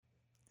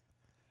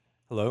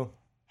Hello.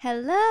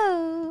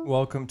 Hello.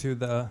 Welcome to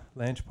the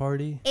launch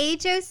party.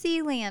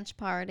 HOC launch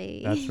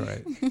party. That's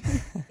right.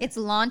 It's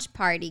launch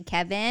party,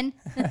 Kevin.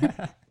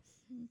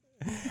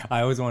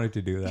 I always wanted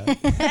to do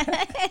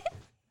that.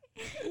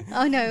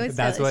 Oh no, it was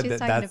That's Phyllis. what She was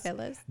the- talking to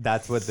Phyllis.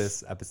 That's what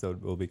this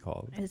episode will be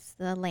called. It's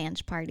the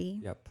launch party.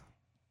 Yep.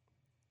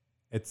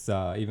 It's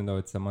even though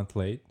it's a month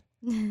late.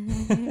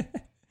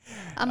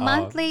 A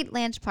month late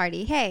launch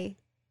party. Hey,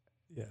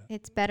 Yeah.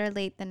 it's better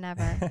late than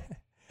never.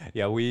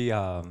 Yeah, we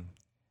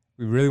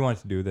really wanted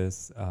to do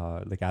this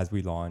like as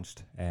we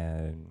launched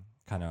and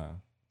kind of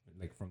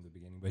like from the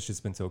beginning, but it's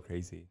just been so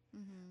crazy.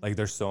 Like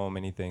there's so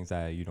many things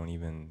that you don't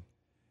even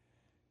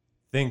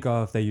think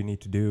of that you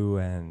need to do,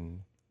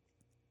 and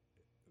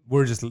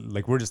we're just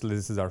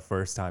this is our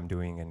first time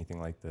doing anything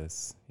like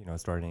this, you know,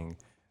 starting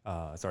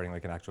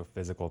like an actual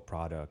physical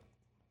product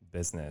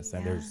business.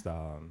 And there's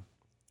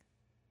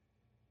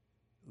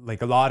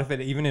like a lot of it,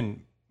 even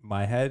in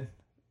my head,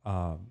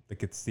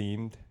 like it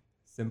seemed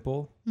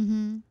simple,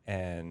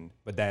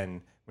 but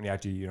then when you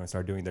actually, you know,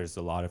 start doing, there's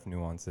a lot of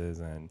nuances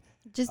and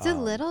Just the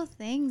little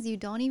things you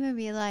don't even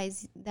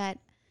realize that,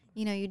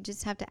 you know, you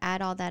just have to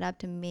add all that up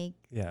to make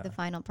the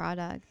final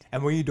product.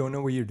 And when you don't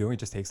know what you're doing, it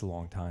just takes a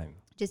long time.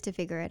 Just to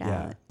figure it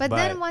Yeah, out. But but-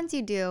 then once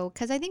you do,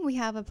 because I think we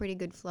have a pretty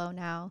good flow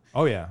now.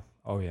 Oh yeah.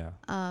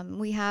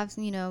 We have,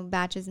 you know,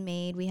 batches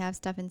made. We have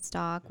stuff in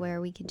stock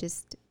where we could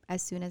just,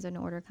 as soon as an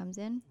order comes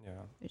in,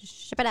 we just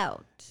ship it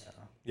out.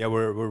 Yeah,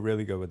 we're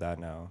really good with that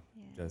now.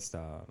 Yeah. Just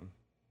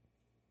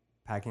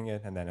packing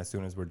it, and then as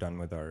soon as we're done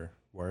with our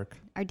work,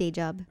 Our day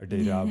job. we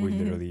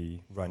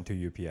literally run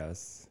to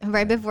UPS.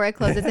 Right before it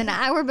closes. An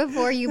hour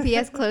before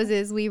UPS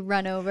closes, we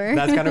run over.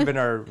 That's kind of been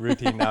our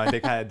routine now,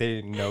 and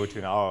they know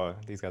to know, oh,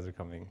 these guys are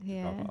coming.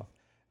 Yeah. Drop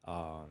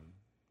off.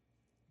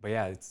 But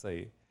yeah, it's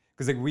like,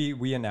 because like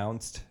we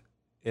announced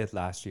it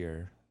last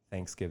year,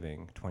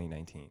 Thanksgiving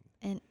 2019.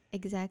 And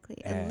exactly.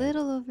 A And-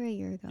 little over a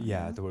year ago.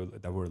 Yeah, now.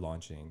 that we're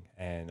launching,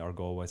 and our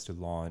goal was to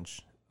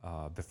launch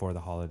before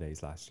the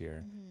holidays last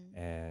year,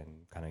 and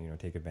kind of, you know,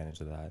 take advantage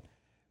of that.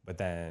 But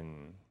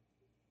then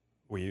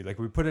we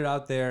put it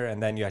out there,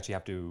 and then you actually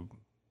have to,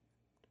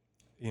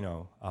 you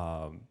know,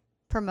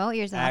 Promote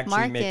yourself.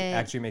 Market.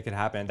 actually make it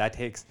happen. That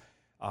takes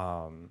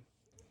a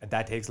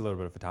little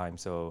bit of time.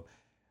 So,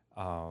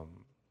 and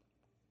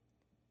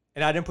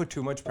I didn't put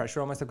too much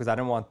pressure on myself because I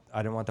didn't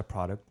want the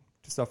product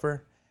to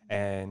suffer.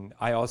 And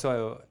I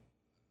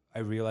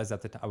realized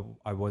at the time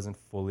I wasn't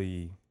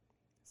fully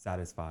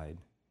satisfied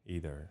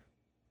either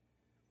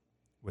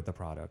with the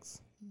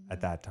products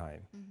at that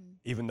time,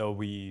 even though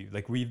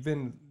we've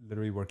been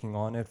literally working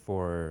on it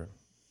for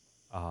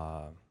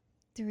 3.5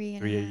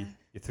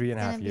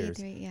 Gonna be years.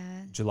 3, yeah.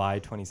 July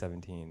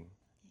 2017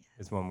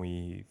 is when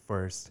we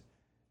first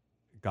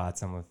got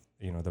some of,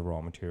 you know, the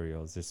raw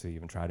materials just to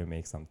even try to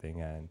make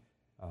something, and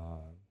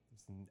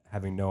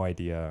having no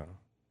idea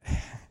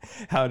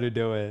how to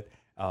do it,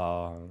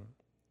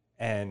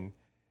 and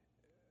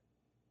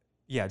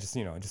yeah, just,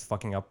 you know, just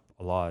fucking up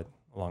a lot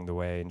along the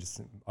way, and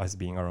just us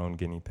being our own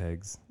guinea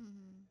pigs.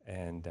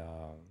 And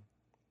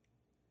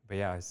but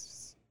yeah,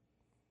 it's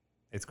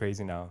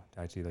crazy now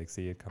to actually like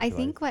see it come I to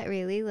think life. what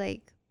really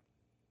like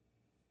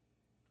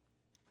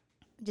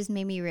just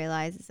made me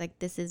realize it's like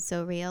this is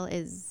so real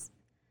is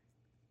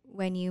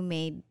when you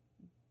made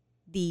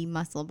the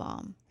muscle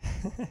bomb.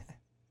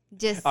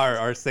 Just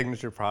our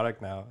signature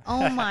product now.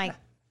 oh my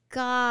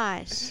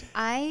gosh.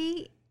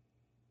 I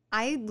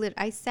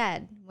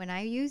said when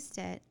I used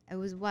it, it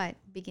was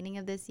beginning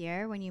of this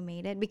year when you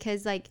made it,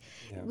 because like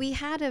we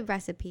had a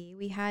recipe,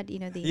 we had, you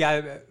know, the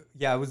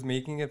I was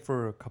making it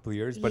for a couple of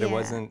years, but it Yeah.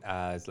 wasn't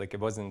as like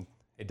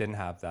it didn't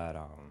have that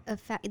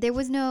effect. There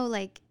wasn't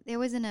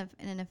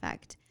an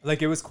effect.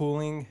 like it was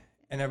cooling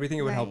and everything.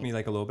 It would help Right. me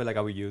like a little bit. Like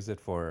I would use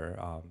it for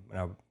when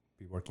I would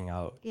be working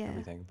out, Yeah.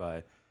 everything,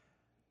 but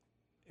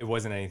it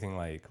wasn't anything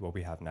like what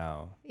we have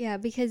now. Yeah,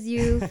 because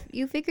you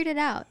figured it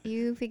out.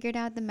 You figured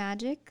out the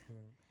magic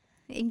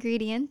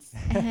ingredients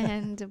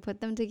and put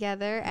them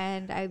together.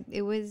 And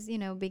it was, you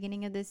know,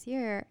 beginning of this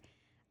year,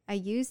 I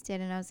used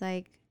it and I was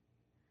like,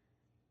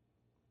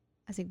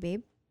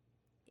 babe,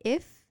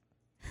 if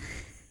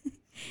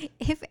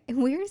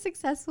we're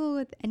successful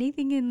with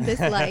anything in this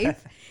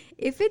life,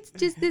 if it's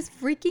just this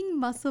freaking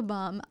muscle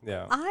bomb,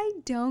 Yeah. I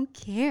don't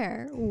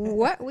care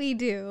what we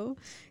do,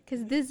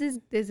 because this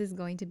is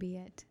going to be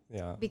it.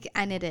 Yeah.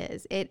 And it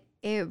is. It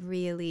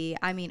really,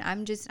 I mean,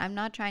 I'm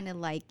not trying to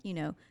like, you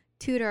know,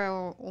 toot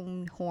our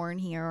own horn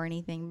here or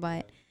anything,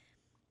 but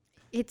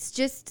it's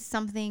just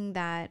something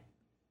that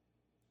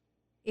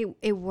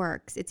it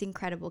works. It's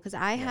incredible, because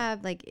I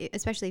have like,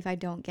 especially if I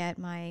don't get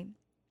my,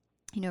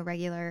 you know,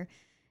 regular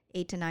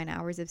 8 to 9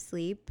 hours of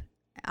sleep,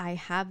 I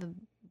have a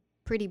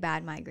pretty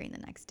bad migraine the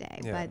next day.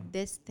 Yeah. But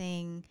this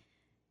thing,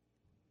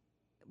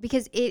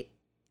 because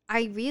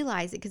I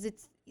realize it, because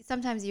it's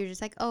sometimes you're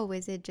just like, oh,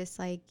 is it just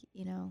like,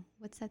 you know,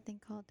 what's that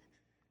thing called?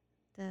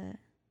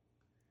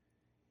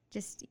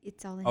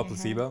 It's all in your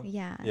placebo? head.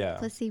 Yeah. Yeah.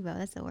 Placebo.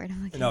 That's the word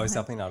I'm looking No, it's for.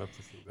 definitely not a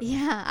placebo.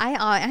 Yeah.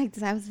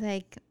 I was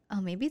like, oh,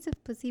 maybe it's a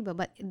placebo.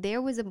 But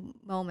there was a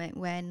moment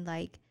when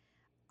like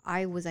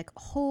I was like,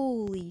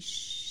 holy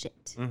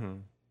shit,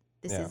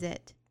 this Yeah. is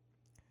it.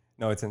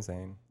 No, it's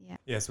insane. Yeah.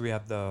 Yeah, so we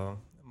have the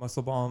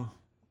Muscle Bomb.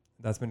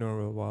 That's been doing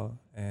real well.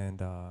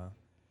 And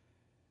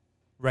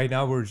right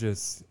now we're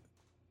just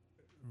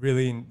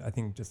really, I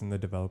think, just in the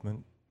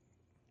development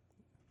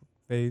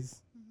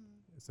phase.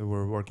 So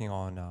we're working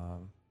on a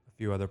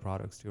few other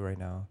products too right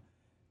now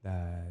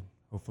that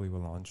hopefully will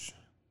launch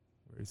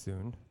very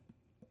soon.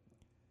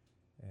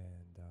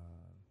 And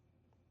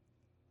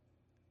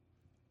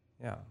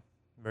yeah,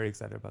 very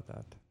excited about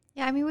that.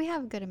 Yeah, I mean, we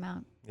have a good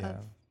amount Yeah. of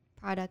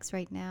products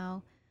right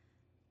now.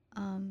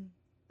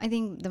 I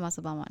think the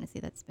Muscle Bomb,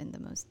 honestly, that's been the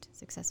most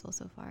successful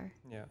so far.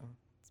 Yeah.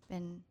 It's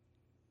been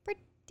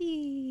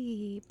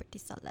pretty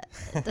solid.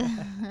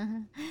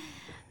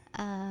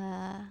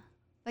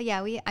 But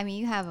yeah,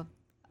 you have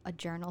a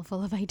journal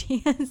full of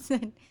ideas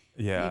that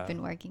Yeah. you've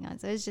been working on.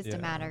 So it's just a Yeah.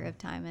 matter of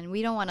time. And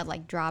we don't want to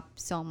like drop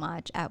so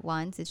much at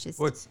once. It's just,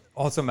 Well, it's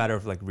also a matter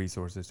of like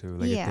resources too.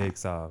 Like Yeah. it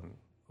takes a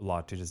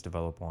lot to just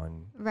develop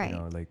one. Right. You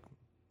know, like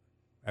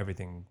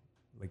everything,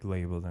 like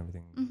labels and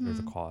everything. There's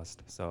a Mhm.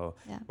 cost. So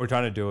Yeah. we're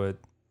trying to do it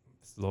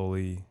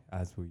slowly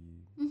as we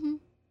hmm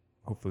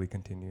hopefully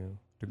continue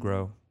to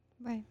grow,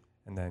 right.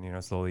 and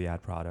then slowly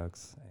add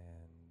products,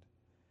 and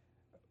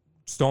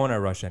just don't want to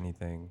rush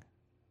anything.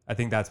 I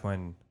think that's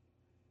when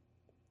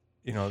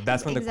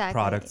that's when the Exactly.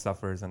 product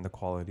suffers and the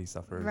quality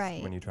suffers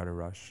Right. when you try to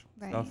rush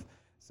Right. stuff.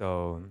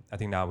 So I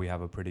think now we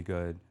have a pretty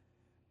good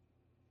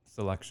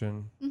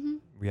selection. Mm-hmm.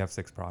 We have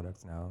 6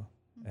 products now,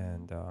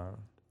 and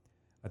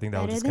I think that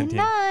will Better just than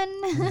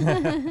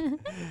continue, none.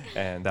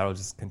 and that'll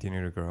just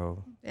continue to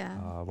grow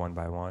Yeah. one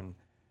by one,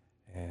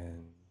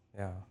 and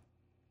yeah.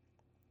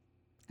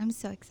 I'm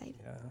so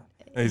excited.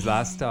 Yeah. These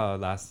last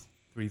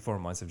 3-4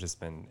 months have just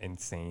been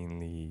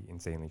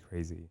insanely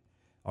crazy.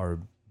 Our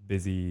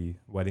busy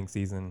wedding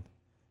season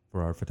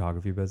for our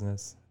photography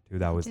business, too.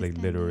 That was Just like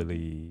ended.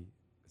 literally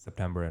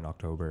September and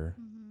October,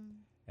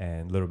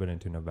 and a little bit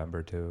into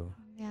November too.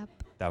 Yep.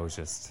 That was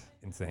just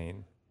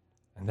insane.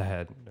 And I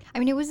had I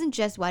mean, it wasn't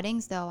just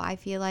weddings though. I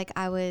feel like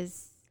I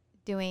was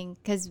doing,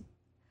 because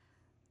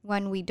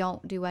when we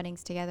don't do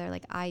weddings together,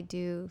 like I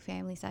do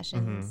family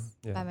sessions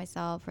yeah. by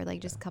myself, or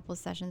like just couple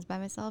sessions by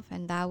myself,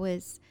 and that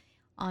was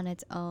on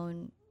its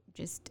own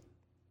just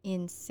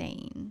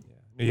insane.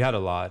 yeah. You had a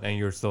lot, and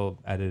you're still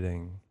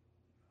editing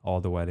all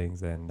the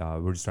weddings, and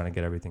we're just trying to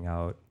get everything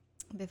out.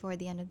 Before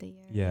the end of the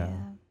year. Yeah.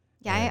 Yeah.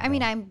 Yeah, I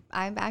mean, I'm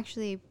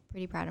actually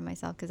pretty proud of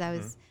myself, because I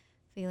was Mhm.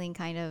 feeling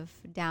kind of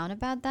down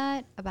about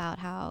that, about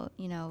how,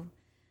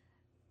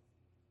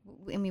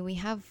 I mean, we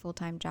have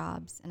full-time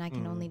jobs and I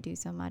can only do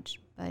so much,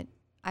 but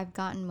I've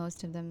gotten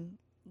most of them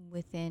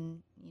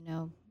within,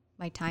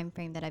 my time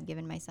frame that I've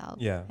given myself.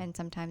 Yeah. And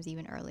sometimes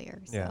even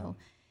earlier. Yeah. So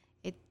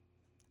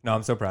No,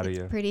 I'm so proud of it's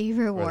you. pretty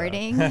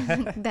rewarding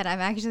that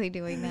I'm actually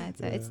doing that.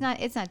 So Yeah.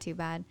 it's not too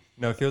bad.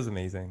 No, it feels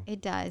amazing.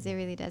 It does. It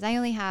really does. I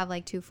only have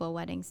like 2 full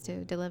weddings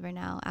to deliver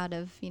now out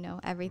of,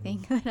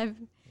 everything that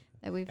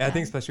we've And I done.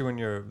 think especially when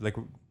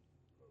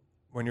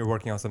you're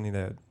working on something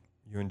that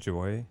you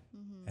enjoy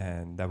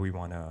and that we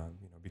want to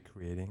be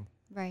creating,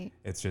 Right.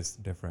 it's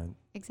just different,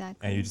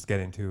 Exactly. and you just get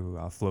into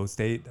a flow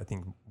state. I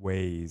think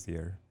way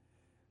easier.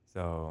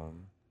 So,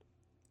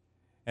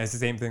 and it's the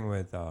same thing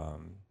with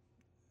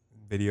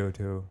video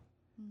too.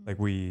 Like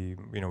we're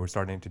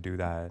starting to do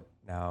that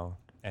now.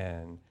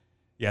 And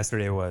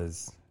yesterday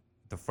was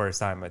the first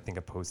time I think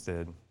I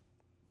posted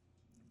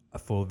a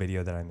full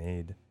video that I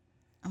made.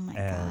 Oh my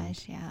and-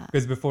 gosh, yeah.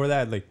 Because before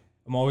that, like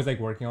I'm always like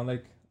working on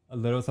like a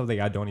little stuff like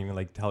I don't even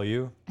like tell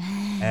you,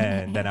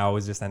 and then I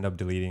always just end up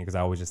deleting because I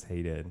always just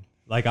hate it.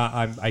 Like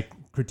I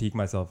critique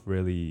myself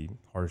really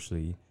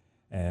harshly,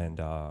 and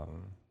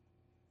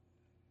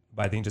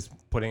but I think just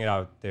putting it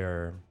out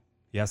there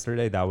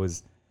yesterday, that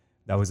was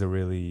a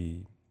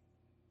really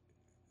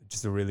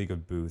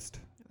good boost.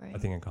 Right. I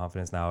think in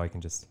confidence now I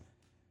can just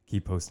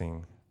keep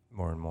posting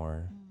more and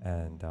more,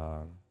 and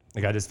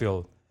like I just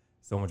feel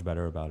so much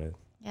better about it.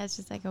 Yeah, it's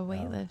just like a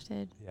weight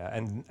lifted. Yeah,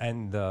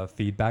 and the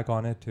feedback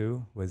on it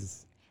too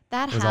was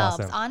That was helps.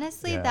 awesome.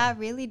 Honestly, Yeah. that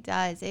really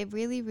does. It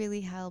really,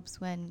 really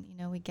helps when,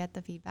 we get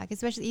the feedback,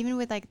 especially even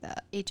with like the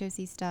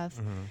HOC stuff.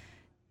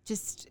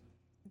 Just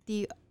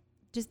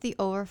the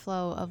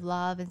overflow of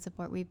love and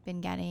support we've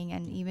been getting,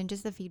 and even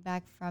just the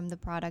feedback from the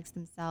products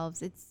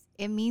themselves.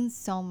 It means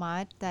so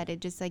much that it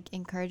just like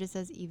encourages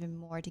us even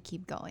more to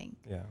keep going.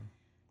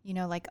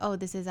 yeah. Like, oh,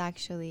 this is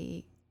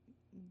actually,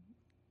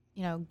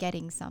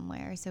 getting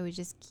somewhere. So it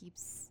just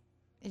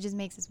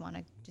makes us want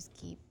to just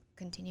keep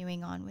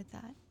continuing on with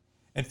that.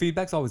 And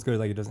feedback's always good.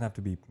 Like it doesn't have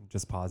to be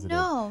just positive.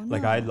 No,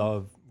 Like no. I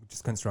love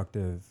just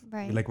constructive.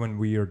 Right. Like when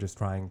we are just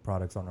trying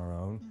products on our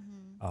own.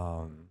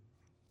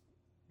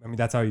 I mean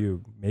that's how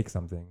you make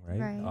something, right?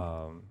 Right.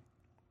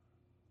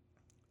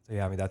 So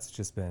yeah, I mean that's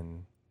just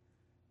been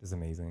just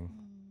amazing,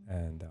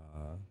 and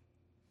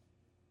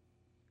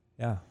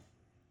yeah.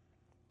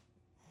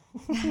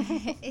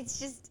 It's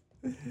just,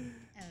 I don't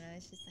know,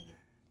 it's just like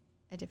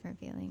a different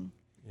feeling.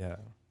 Yeah.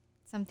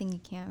 Something you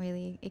can't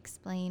really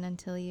explain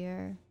until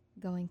you're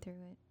going through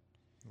it.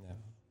 Yeah.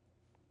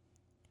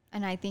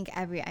 And I think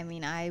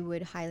I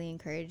would highly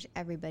encourage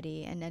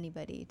everybody and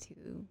anybody to,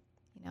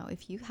 you know,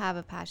 if you have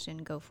a passion,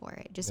 go for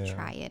it. Just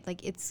try it.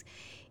 Like it's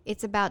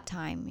about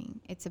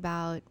timing. It's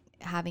about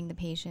having the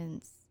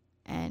patience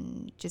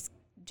and just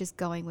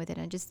going with it,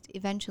 and just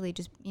eventually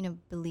just, you know,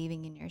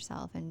 believing in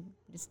yourself and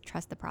just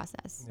trust the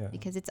process,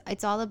 because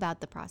it's all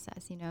about the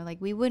process, you know,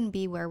 like we wouldn't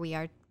be where we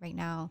are right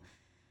now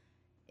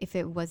if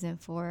it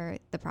wasn't for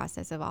the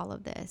process of all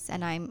of this.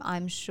 And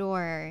I'm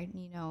sure,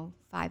 you know,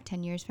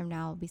 5-10 years from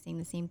now, we'll be saying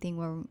the same thing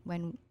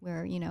when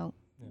we're, you know,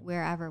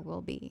 wherever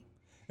we'll be.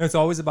 It's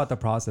always about the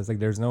process. Like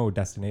there's no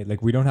destination.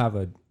 Like we don't have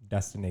a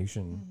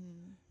destination.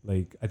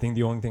 Like I think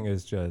the only thing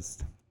is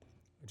just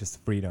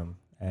freedom.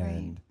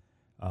 And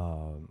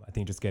I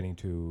think just getting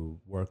to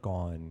work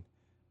on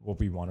what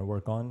we want to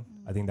work on.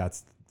 I think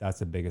that's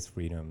the biggest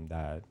freedom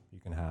that you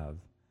can have.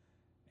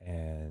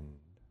 And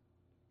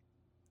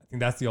I think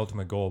that's the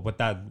ultimate goal. What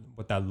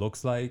that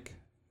looks like,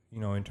 you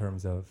know, in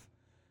terms of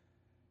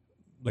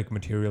like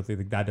materially,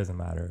 like that doesn't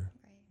matter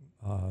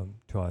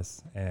to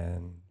us.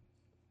 And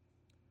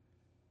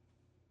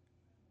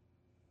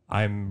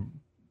I'm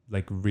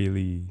like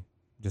really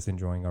just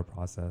enjoying our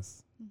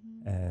process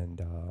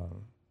and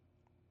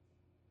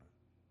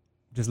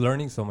just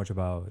learning so much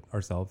about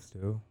ourselves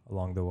too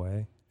along the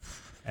way.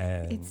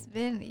 And it's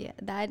been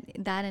that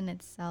in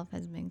itself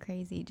has been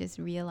crazy, just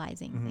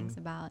realizing things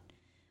about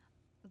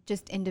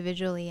just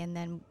individually and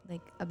then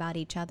like about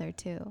each other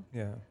too.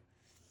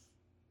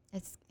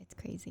 It's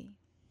crazy.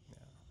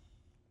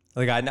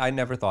 Like I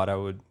never thought I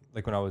would,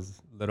 like when I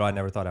was little, I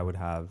never thought I would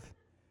have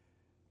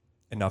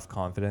enough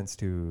confidence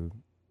to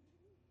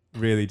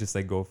really just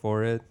like go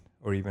for it,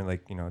 or even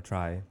like, you know,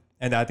 try.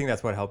 And I think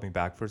that's what held me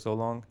back for so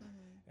long.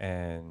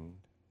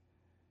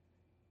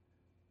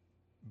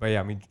 But yeah,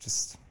 I mean,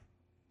 just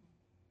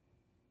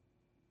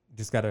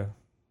gotta.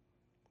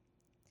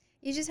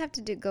 You just have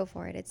to go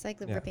for it. It's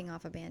like ripping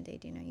off a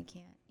Band-Aid. You know, you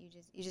can't.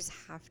 You just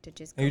have to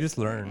just. And you just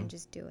learn and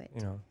just do it.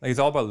 You know, like it's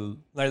all about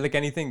like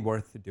anything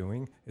worth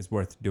doing is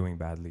worth doing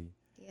badly.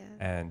 Yeah.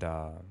 And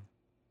oh,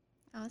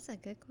 that's a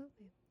good quote.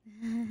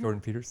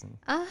 Jordan Peterson.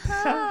 Yeah.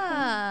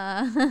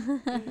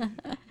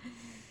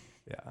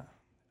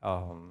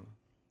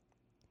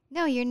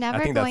 No, you're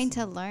never going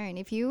to learn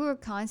if you were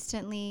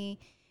constantly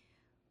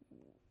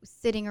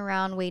sitting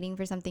around waiting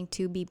for something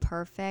to be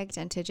perfect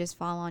and to just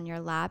fall on your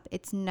lap.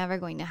 It's never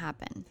going to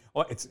happen.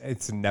 Well,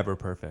 it's never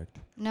perfect.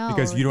 No,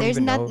 because you don't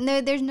even know.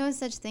 No, there's no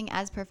such thing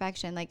as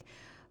perfection. Like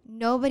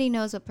nobody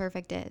knows what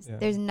perfect is. Yeah.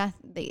 There's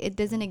nothing. It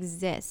doesn't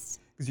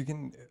exist. Because you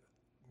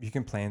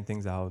can plan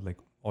things out like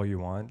all you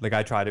want. Like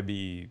I try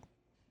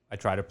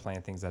to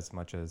plan things as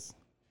much as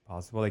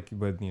possible. Like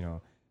with, you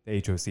know,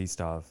 the HOC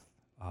stuff,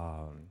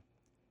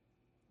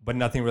 but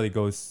nothing really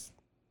goes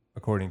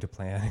according to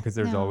plan because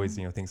there's always,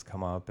 you know, things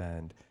come up.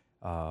 And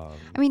I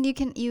mean,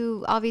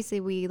 you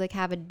obviously we like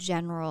have a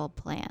general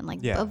plan,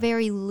 like a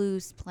very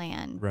loose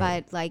plan,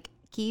 but like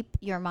keep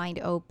your mind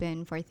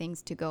open for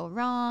things to go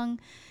wrong,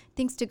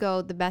 things to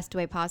go the best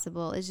way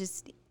possible. It's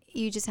just,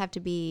 you just have to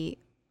be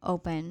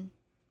open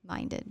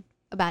minded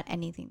about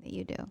anything that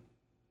you do.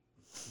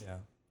 Yeah.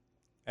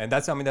 And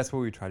that's what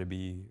we try to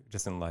be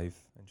just in life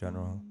in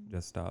general.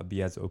 Just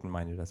be as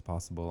open-minded as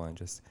possible and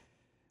just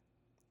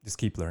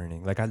keep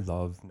learning. Like I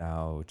love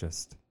now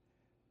just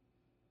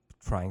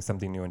trying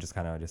something new and just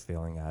kind of just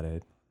failing at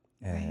it.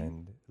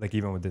 And like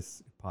even with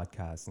this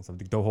podcast and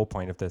something, the whole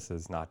point of this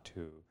is not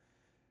to,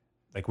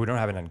 like, we don't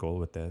have an end goal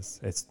with this.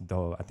 It's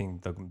though, I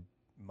think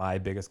my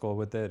biggest goal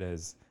with it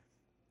is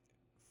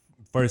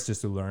first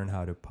just to learn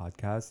how to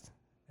podcast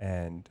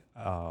and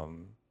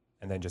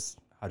then just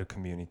how to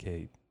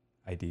communicate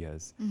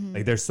ideas.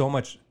 Like there's so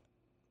much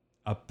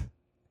up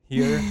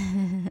here,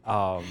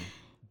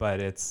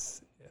 but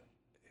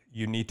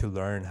you need to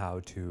learn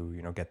how to,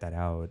 you know, get that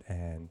out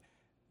and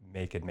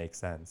make it make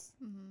sense.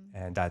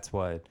 And that's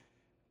I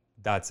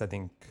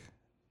think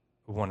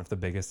one of the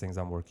biggest things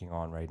I'm working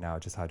on right now,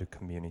 just how to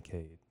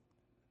communicate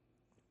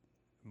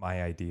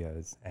my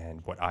ideas and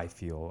what I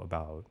feel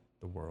about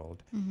the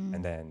world.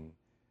 And then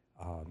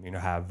you know,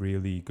 have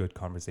really good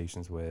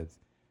conversations with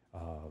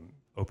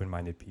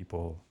open-minded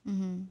people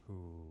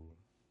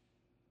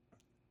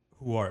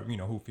who are, you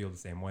know, who feel the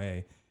same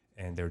way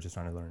and they're just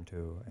trying to learn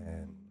too.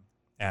 And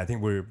I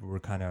think we're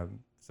kind of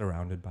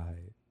surrounded by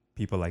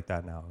people like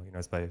that now, you know,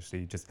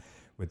 especially just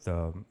with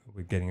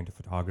getting into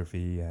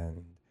photography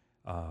and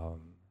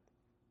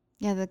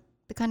the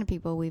kind of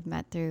people we've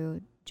met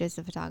through just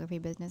the photography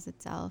business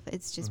itself.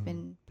 It's just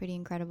been pretty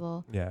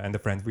incredible. Yeah, and the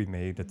friends we've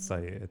made, it's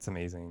like, it's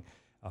amazing.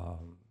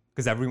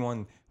 Because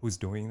everyone who's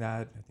doing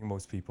that, I think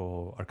most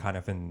people are kind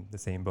of in the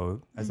same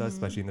boat as us,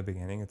 especially in the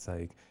beginning. It's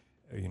like,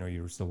 you know,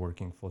 you're still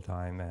working full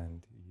time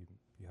and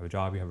you have a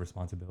job, you have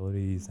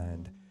responsibilities,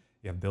 and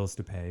you have bills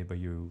to pay, but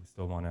you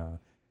still want to,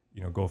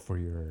 you know, go for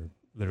your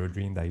little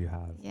dream that you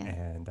have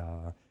and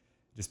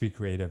just be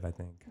creative, I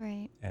think.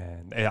 Right.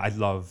 And I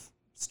love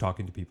just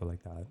talking to people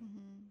like that.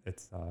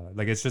 It's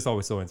like, it's just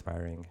always so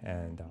inspiring.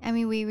 And I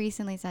mean, we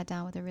recently sat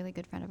down with a really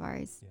good friend of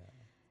ours.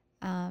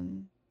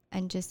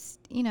 And just,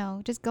 you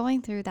know, just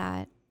going through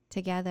that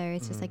together.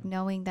 It's just like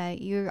knowing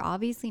that you're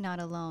obviously not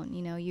alone.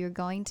 You know, you're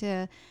going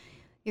to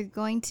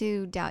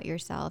doubt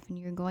yourself, and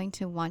you're going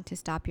to want to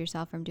stop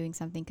yourself from doing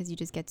something because you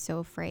just get so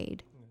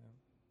afraid.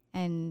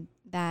 And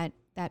that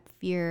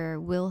fear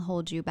will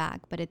hold you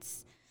back. But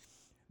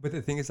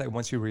the thing is, like,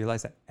 once you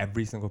realize that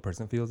every single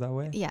person feels that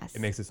way, yes,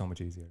 it makes it so much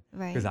easier.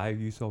 Right. Because I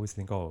used to always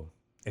think, oh,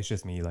 it's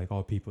just me. Like,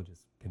 oh, people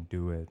just can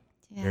do it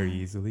very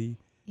easily.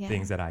 Yeah.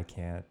 Things that I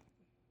can't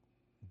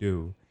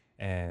do.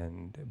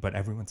 But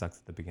everyone sucks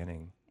at the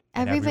beginning.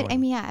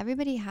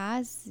 Everybody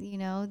has, you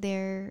know,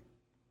 they're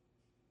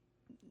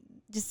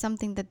just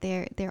something that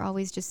they're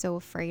always just so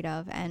afraid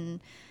of. And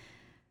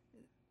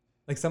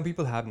like, some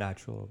people have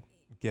natural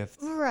gifts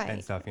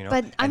and stuff, you know.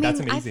 But and that's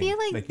I amazing. feel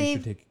like you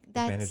should take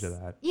advantage of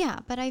that. Yeah,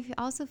 but I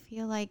also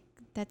feel like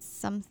that's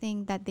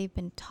something that they've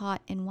been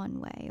taught in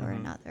one way or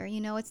another. You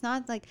know, it's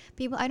not like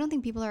I don't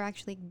think people are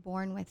actually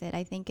born with it.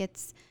 I think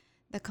it's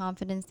the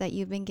confidence that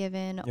you've been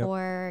given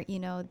or, you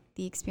know,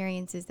 the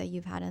experiences that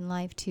you've had in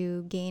life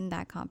to gain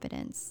that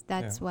confidence.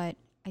 That's what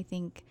I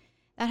think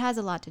that has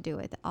a lot to do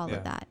with all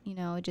of that. You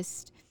know,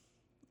 just,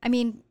 I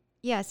mean,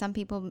 yeah, some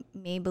people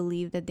may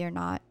believe that they're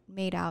not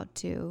made out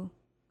to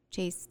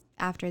chase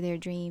after their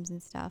dreams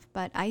and stuff,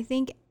 but I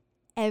think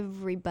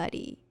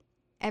everybody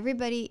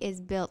is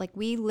built, like,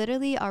 we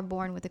literally are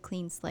born with a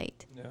clean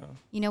slate. Yeah.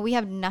 You know, we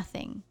have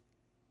nothing.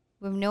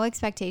 We have no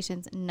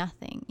expectations,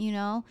 nothing, you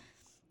know,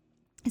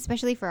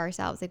 especially for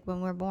ourselves, like when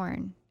we're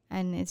born.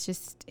 And it's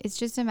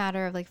just a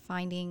matter of like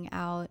finding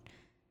out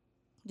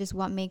just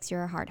what makes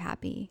your heart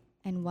happy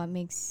and what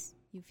makes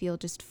you feel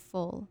just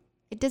full.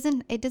 It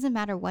doesn't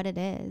matter what it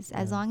is.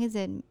 As long as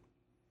it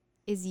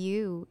is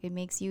you, it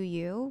makes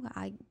you,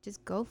 I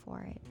just go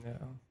for it. Yeah.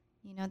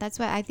 You know, that's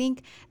what I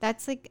think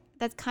that's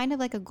kind of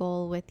like a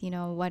goal with, you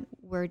know, what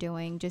we're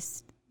doing,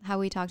 just how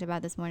we talked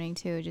about this morning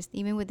too, just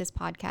even with this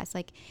podcast,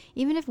 like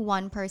even if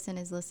one person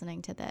is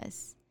listening to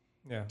this,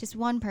 just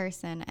one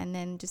person, and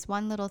then just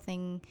one little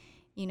thing,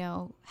 you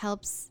know,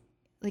 helps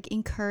like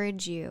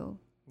encourage you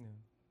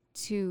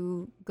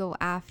to go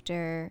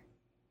after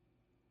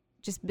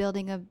just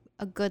building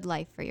a good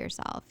life for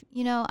yourself.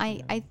 You know,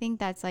 I think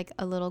that's like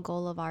a little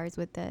goal of ours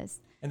with this.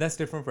 And that's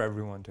different for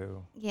everyone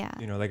too. Yeah.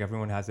 You know, like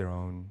everyone has their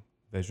own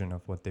vision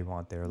of what they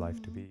want their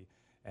life to be.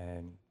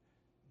 And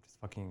just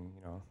fucking,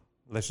 you know,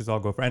 let's just all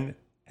go for it. And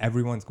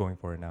everyone's going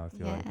for it now. I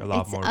feel like a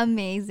lot more. It's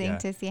amazing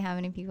to see how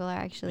many people are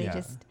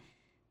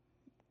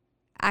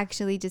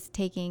actually just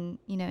taking,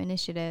 you know,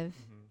 initiative.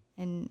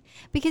 And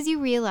because you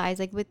realize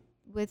like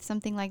with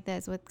something like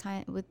this,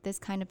 with this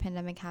kind of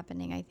pandemic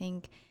happening, I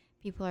think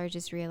people are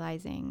just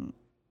realizing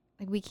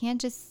like we can't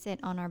just sit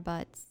on our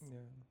butts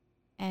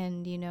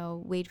and, you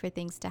know, wait for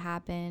things to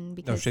happen,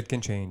 because shit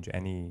can change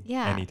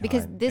anytime.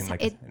 Because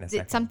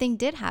something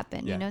did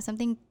happen, you know,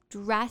 something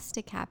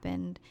drastic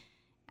happened,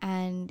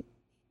 and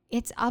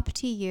it's up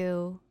to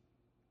you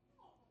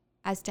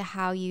as to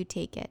how you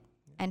take it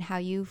and how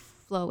you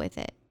flow with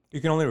it.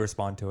 You can only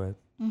respond to it.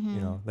 You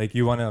know, like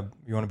you want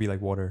to be like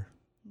water.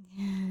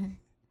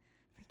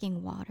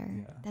 Freaking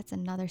water. That's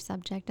another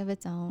subject of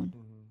its own.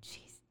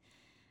 Jeez.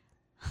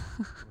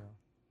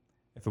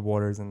 If the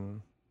water's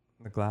in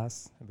the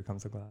glass, it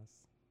becomes a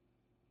glass.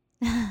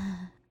 You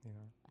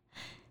know,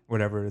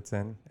 whatever it's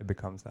in, it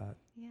becomes that.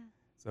 Yeah.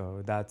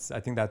 So I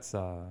think that's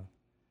a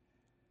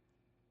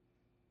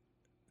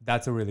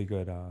really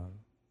good.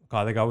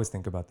 God, like I always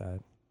think about that.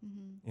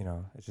 You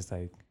know, it's just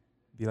like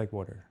be like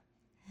water.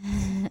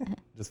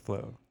 Just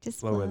flow. Just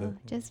flow with it.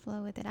 Just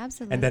flow with it.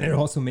 Absolutely. And then it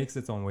also makes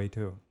its own way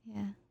too.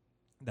 Yeah.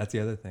 That's the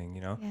other thing,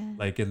 you know?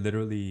 Like it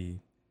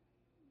literally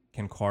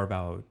can carve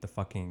out the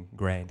fucking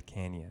Grand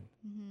Canyon.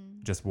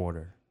 Just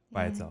water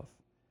by itself.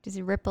 Just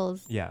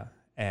ripples. Yeah.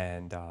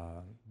 And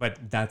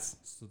but that's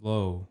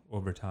slow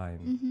over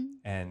time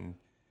and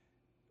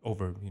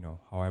over, you know,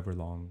 however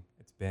long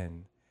it's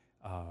been.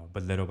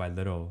 But little by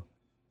little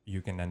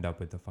you can end up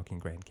with the fucking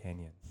Grand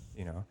Canyon,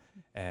 you know?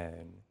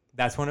 And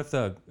that's one of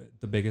the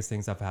biggest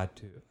things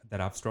that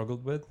I've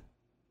struggled with,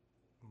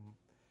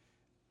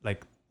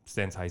 like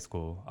since high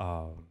school.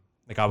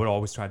 Like I would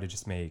always try to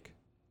just make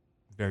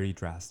very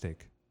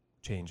drastic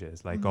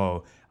changes. Like,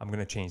 oh, I'm going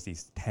to change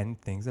these 10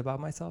 things about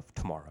myself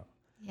tomorrow.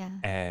 Yeah.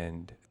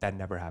 And that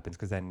never happens,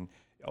 because then,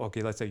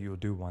 okay, let's say you'll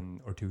do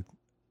one or two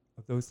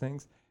of those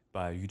things,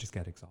 but you just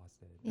get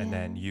exhausted. And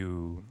then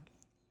you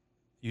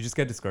just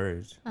get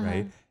discouraged,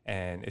 right?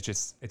 And it's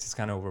just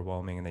kind of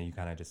overwhelming. And then you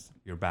kind of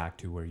you're back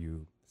to where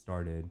you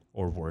started,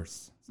 or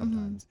worse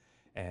sometimes.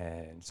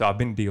 And so I've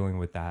been dealing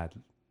with that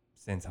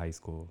since high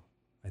school,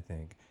 I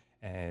think.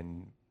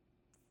 And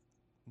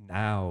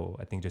now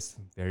I think just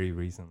very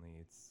recently,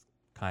 it's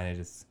kind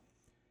of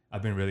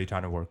I've been really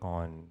trying to work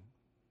on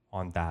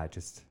that,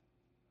 just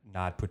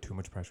not put too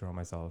much pressure on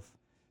myself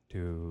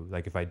to,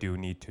 like, if I do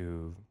need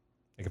to,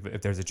 like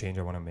if there's a change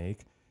I want to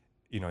make,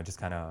 you know, just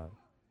kind of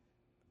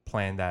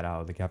plan that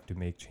out. Like you have to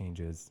make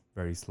changes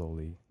very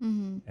slowly.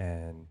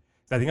 And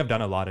I think I've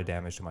done a lot of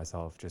damage to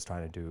myself just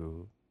trying to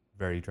do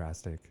very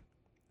drastic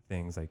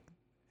things. Like,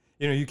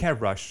 you know, you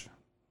can't rush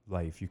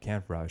life. You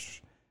can't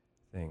rush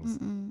things.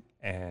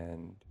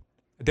 And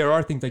there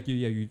are things like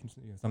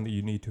something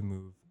you need to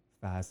move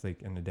fast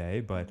like in a day,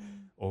 but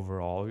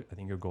overall, I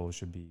think your goal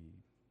should be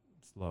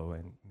slow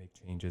and make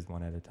changes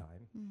one at a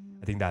time.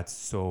 I think that's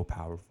so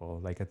powerful.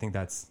 Like, I think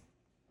I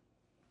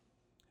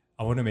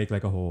want to make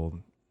like a whole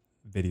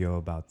video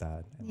about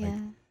that and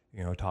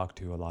like, talk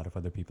to a lot of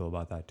other people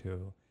about that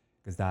too.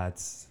 Cause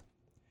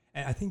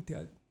and I think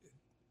that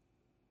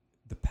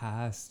the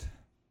past,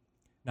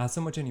 not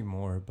so much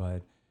anymore,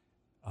 but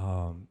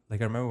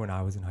like I remember when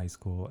I was in high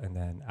school, and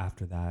then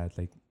after that,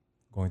 like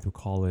going through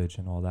college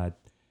and all that,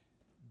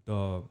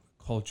 the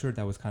culture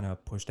that was kind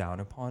of pushed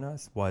down upon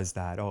us was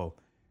that,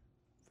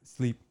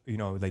 sleep,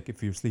 like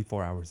if you sleep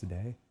 4 hours a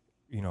day,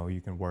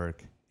 you can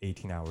work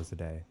 18 hours a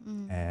day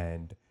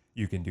and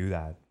you can do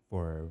that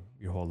for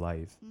your whole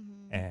life.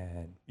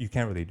 And you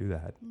can't really do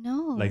that.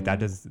 No. Like that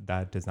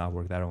does not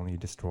work. That only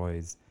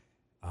destroys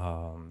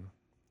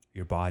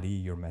your body,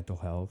 your mental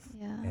health.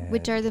 Yeah.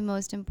 Which are the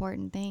most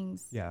important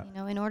things. Yeah.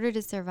 In order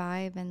to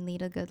survive and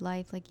lead a good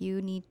life, like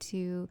you need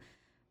to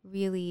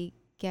really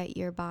get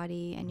your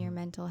body and your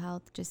mental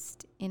health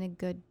just in a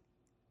good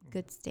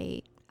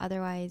state.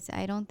 Otherwise,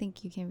 I don't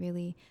think you can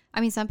really.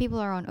 I mean, some people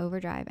are on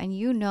overdrive, and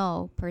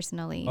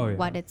personally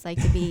what it's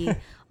like to be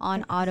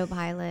on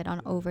autopilot,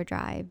 on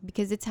overdrive,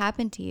 because it's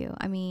happened to you.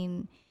 I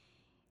mean,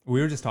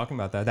 we were just talking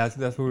about that. That's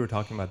what we were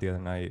talking about the other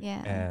night.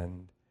 Yeah.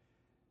 And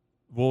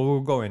we'll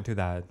go into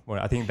that.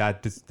 I think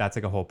that's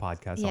like a whole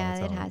podcast. Yeah, on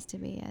its own. It has to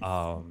be. Yes.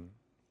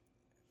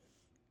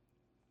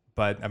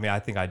 But I mean, I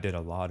think I did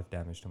a lot of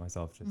damage to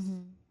myself. Just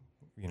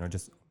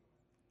just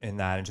in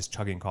that, and just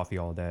chugging coffee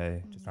all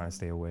day, just trying to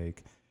stay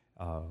awake.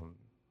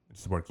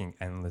 Just working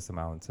endless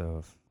amounts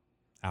of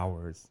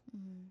hours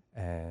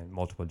and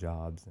multiple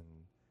jobs, and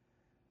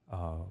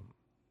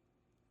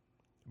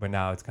but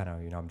now it's kind of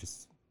I'm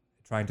just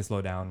trying to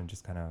slow down and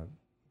just kind of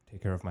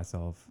take care of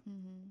myself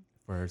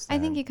first. I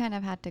think you kind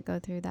of had to go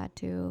through that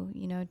too,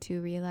 to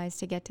realize,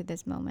 to get to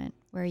this moment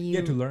where you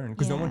get to learn,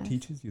 because no one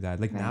teaches you that.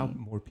 Like now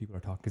more people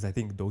are talking, because I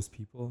think those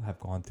people have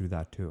gone through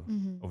that too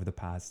over the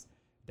past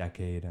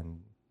decade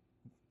and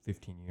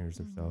 15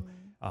 years or so.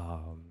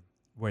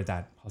 Where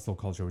that hustle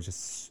culture was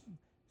just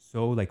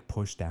so like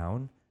pushed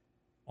down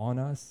on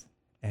us,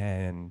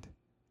 and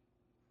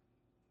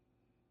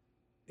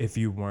if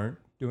you weren't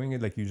doing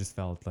it, like you just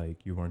felt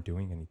like you weren't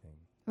doing anything,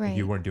 like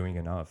you weren't doing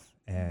enough,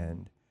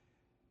 and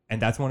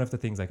that's one of the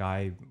things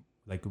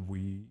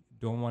we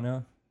don't want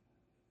to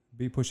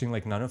be pushing.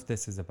 Like none of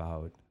this is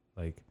about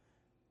like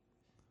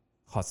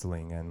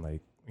hustling and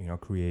like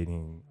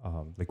creating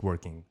like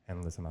working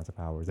endless amounts of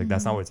hours. Like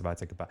that's not what it's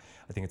about.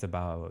 I think it's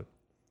about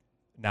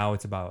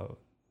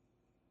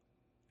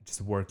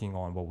just working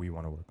on what we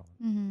want to work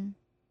on.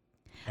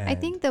 I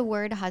think the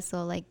word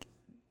hustle, like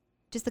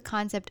just the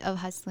concept of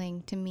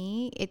hustling, to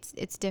me,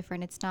 it's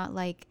different. It's not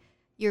like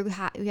you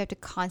have to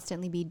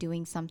constantly be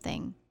doing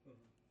something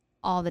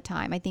all the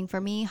time. I think for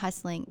me,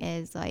 hustling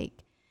is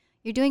like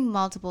you're doing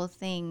multiple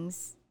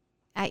things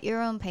at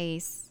your own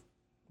pace,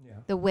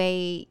 the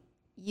way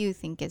you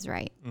think is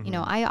right.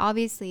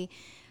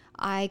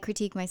 I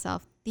critique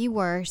myself the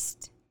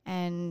worst,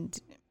 and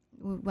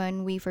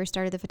when we first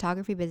started the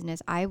photography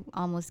business, I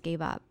almost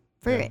gave up.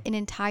 For an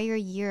entire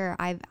year,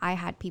 I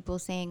had people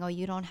saying, "Oh,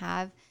 you don't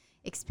have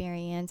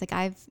experience." Like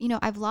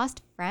I've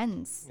lost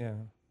friends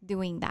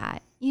doing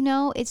that.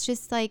 It's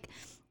just like,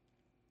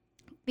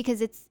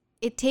 because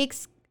it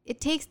takes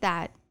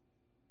that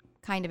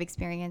kind of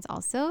experience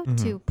also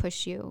to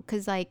push you.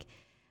 Because like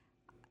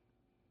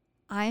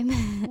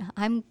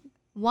I'm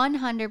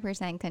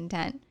 100%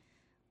 content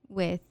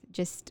with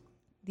just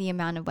the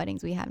amount of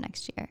weddings we have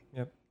next year.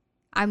 Yep.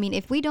 I mean,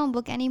 if we don't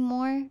book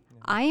anymore,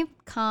 I've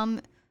come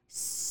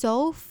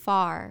so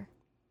far.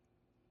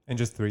 In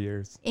just 3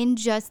 years.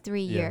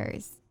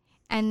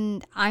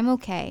 And I'm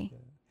okay.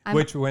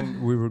 Which,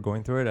 when we were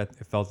going through it,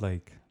 it felt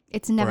like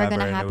it's never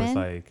going to happen. It was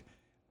like,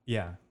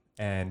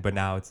 but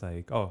now it's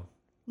like,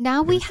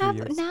 now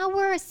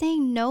we're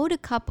saying no to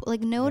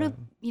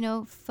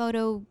to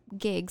photo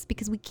gigs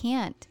because we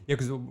can't. Yeah,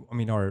 because I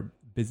mean, our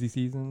busy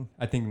season,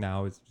 I think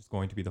now it's just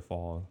going to be the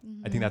fall.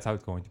 I think that's how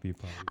it's going to be.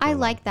 I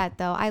like that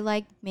though. I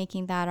like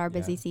making that our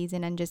busy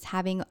season and just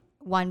having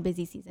one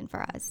busy season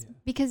for us,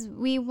 because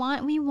we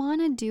want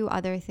to do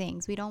other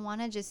things. We don't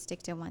want to just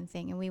stick to one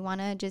thing, and we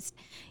want to just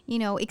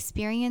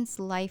experience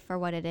life for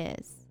what it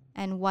is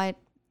and what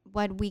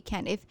we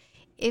can.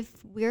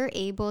 If we're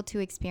able to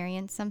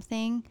experience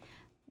something,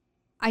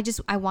 I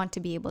want to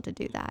be able to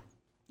do that.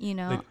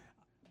 Like,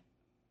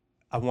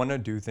 I want to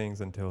do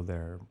things until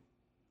they're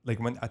like,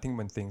 when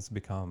things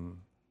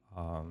become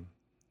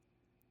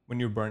when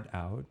you're burnt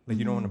out, like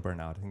you don't want to burn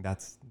out. I think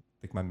that's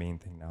like my main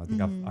thing now. I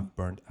think I've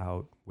burnt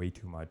out way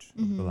too much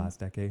over the last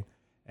decade,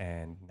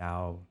 and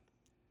now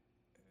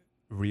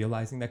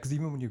realizing that, because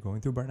even when you're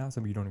going through burnout,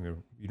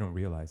 you don't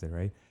realize it,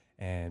 right?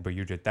 But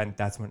you're just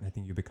that's when I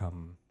think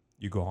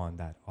you go on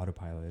that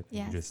autopilot.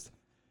 Yes. And you're just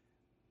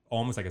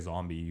almost like a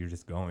zombie. You're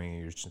just going,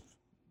 you're just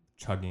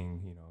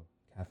chugging,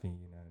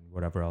 caffeine and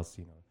whatever else,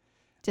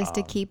 just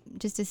to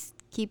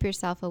keep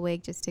yourself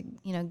awake, just to,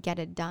 you know, get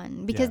it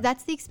done, because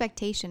that's the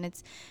expectation.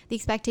 It's the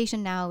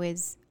expectation now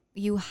is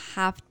you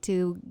have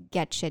to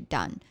get shit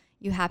done.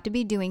 You have to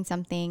be doing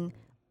something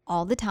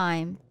all the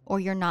time or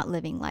you're not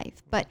living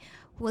life. But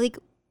like,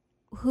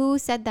 who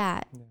said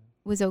that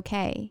was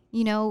okay?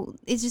 You know,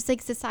 it's just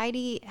like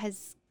society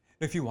has.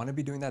 If you want to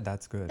be doing that,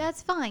 that's good.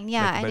 That's fine.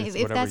 Yeah. Like, and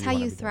if that's how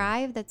you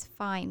thrive, that's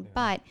fine.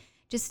 But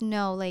just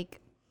know,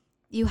 like,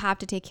 you have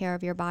to take care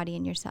of your body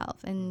and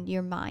yourself and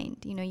your mind.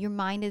 You know, your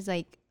mind is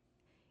like,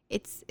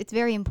 it's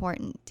very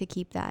important to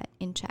keep that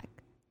in check.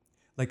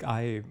 Like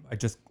I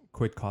just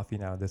quit coffee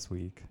now this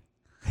week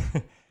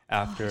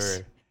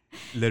after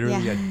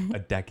literally a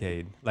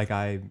decade. Like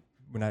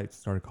when I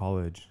started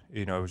college,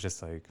 you know, it was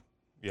just like,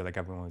 like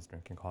everyone was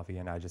drinking coffee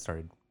and I just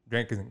started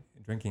drinking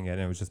it. And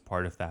it was just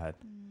part of that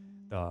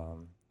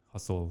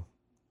hustle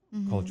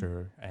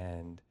culture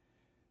and,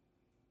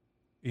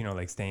 you know,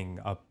 like staying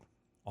up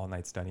all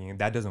night studying.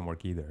 That doesn't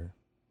work either.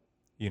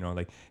 You know,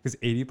 like, because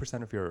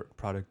 80% of your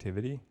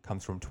productivity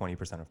comes from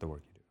 20% of the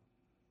work you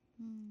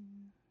do.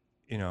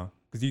 You know,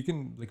 because you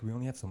can, like, we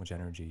only have so much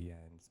energy,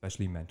 and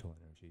especially mental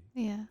energy.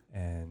 Yeah.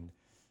 And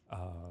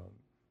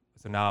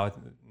so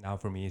now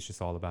for me, it's just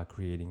all about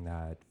creating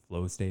that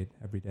flow state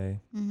every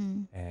day.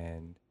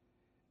 And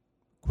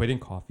quitting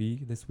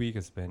coffee this week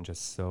has been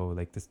just so,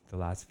 like, the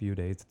last few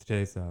days.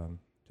 Today's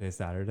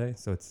Saturday,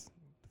 so it's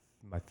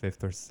my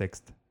 5th or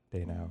 6th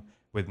day now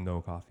with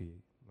no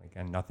coffee, like,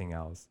 and nothing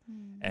else.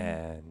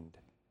 And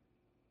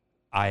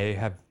I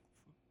have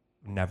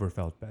never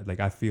felt bad. Like,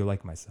 I feel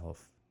like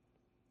myself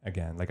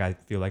again. Like, I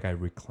feel like I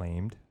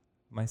reclaimed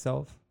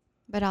myself.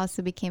 But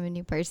also became a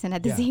new person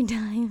at the same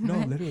time. No,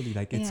 literally,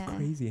 like, it's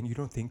crazy. And you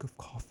don't think of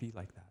coffee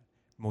like that.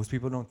 Most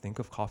people don't think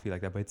of coffee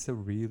like that, but it's a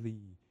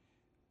really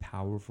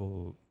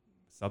powerful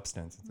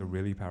substance. It's a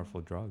really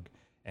powerful drug.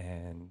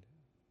 And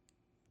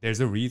there's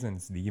a reason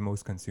it's the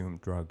most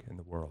consumed drug in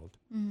the world.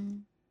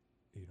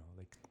 You know,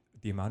 like,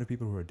 the amount of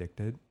people who are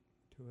addicted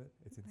to it,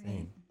 it's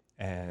insane.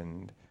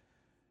 And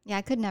yeah,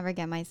 I could never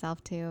get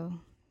myself to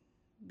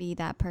be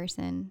that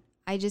person.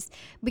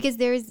 Because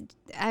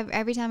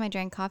every time I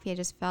drank coffee, I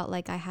just felt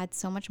like I had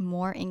so much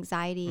more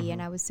anxiety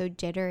and I was so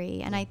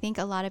jittery. And I think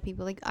a lot of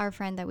people, like our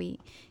friend that we,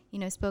 you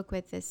know, spoke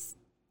with this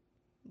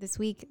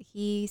week,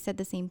 he said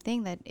the same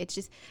thing, that it's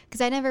just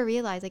because I never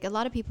realized, like, a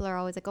lot of people are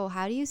always like, oh,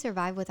 how do you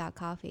survive without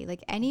coffee?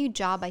 Like, any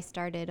job I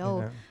started,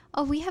 oh,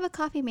 we have a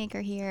coffee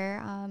maker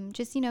here.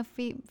 Just, you know,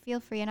 feel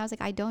free. And I was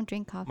like, I don't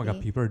drink coffee. Oh my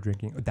God, people are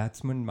drinking.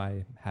 That's when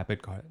my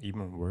habit got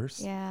even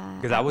worse. Yeah.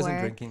 Because I wasn't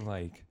drinking,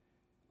 like,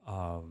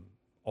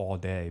 all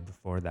day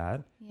before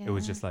that. It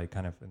was just, like,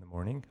 kind of in the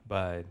morning.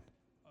 But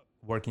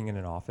working in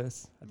an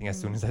office, I think as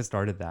soon as I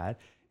started that,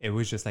 it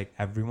was just like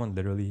everyone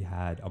literally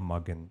had a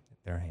mug in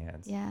their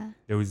hands. Yeah.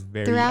 There was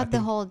throughout the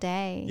whole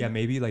day. Yeah,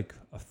 maybe like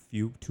a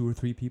few, 2 or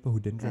 3 people who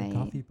didn't drink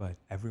coffee, but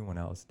everyone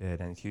else did.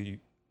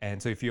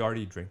 And so if you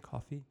already drink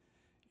coffee,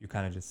 you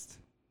kind of just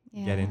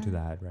get into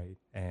that, right?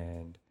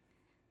 And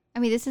I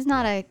mean, this is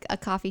not a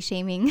coffee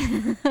shaming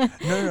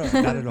no, not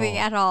at thing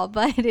at all.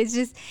 But it's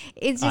just.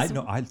 I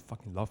know, I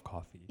fucking love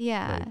coffee.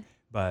 Yeah. Right?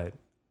 But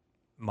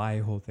my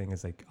whole thing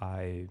is, like,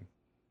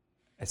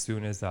 as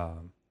soon as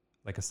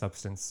like a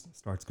substance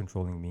starts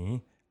controlling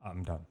me,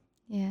 I'm done.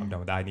 Yeah. I'm done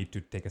with that. I need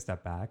to take a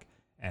step back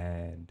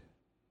and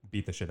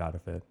beat the shit out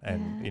of it.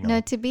 And you know,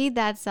 no, to be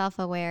that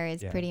self-aware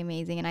is pretty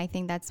amazing, and I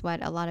think that's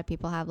what a lot of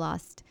people have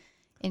lost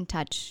in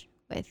touch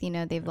with. You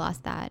know, they've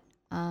lost that.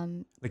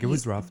 Like, it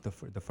was rough the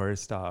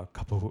first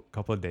couple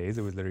of days.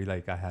 It was literally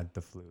like I had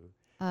the flu.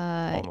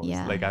 Almost.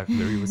 Yeah. Like, I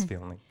literally was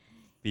feeling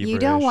feverish. You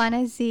don't want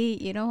to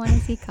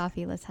see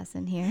coffeeless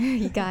Hassan here,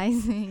 you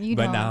guys.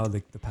 But now,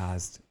 like, the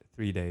past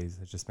 3 days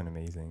has just been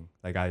amazing.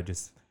 Like, I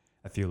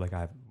feel like I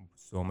have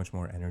so much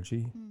more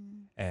energy.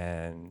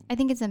 And I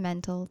think it's a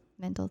mental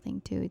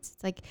thing too. It's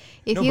like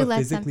if you let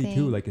physically something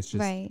too, like, it's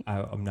just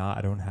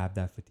I don't have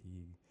that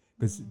fatigue,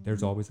 because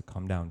there's always a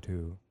come down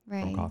too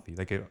from coffee.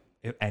 Like,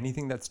 if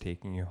anything that's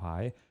taking you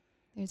high,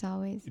 there's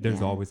always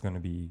going to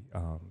be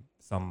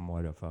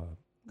somewhat of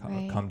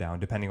a come down,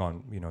 depending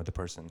on, you know, the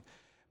person.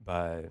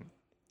 But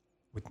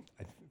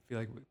I feel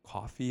like with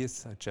coffee is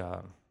such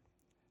a,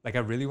 like, I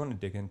really want to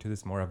dig into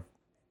this more. I've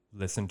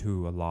listened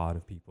to a lot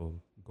of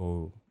people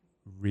go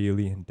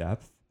really in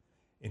depth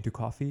into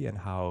coffee and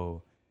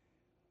how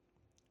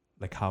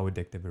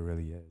addictive it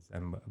really is,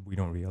 and we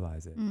don't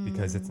realize it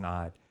because it's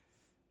not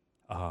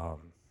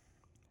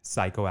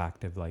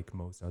psychoactive like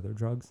most other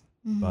drugs,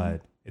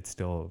 but it's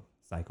still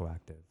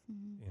psychoactive,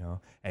 you know.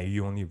 And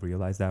you only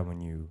realize that when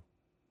you,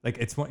 like,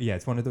 it's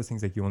one of those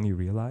things, like, you only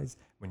realize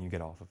when you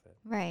get off of it.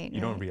 Right.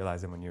 You don't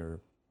realize it when you're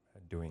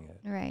doing it.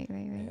 Right.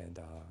 And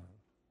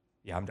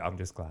I'm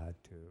just glad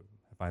to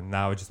find.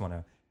 Now I just want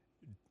to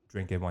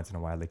drink it once in a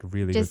while, like,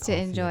 really just good to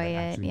coffee, enjoy like, it.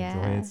 actually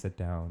enjoy it, sit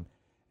down,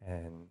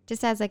 and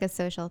just as like a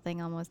social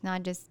thing almost,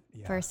 not just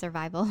for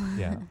survival.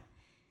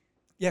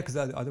 Yeah, because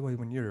otherwise,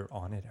 when you're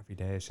on it every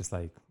day, it's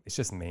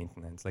just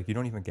maintenance. Like, you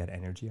don't even get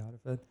energy out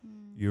of it.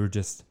 You're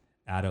just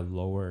at a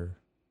lower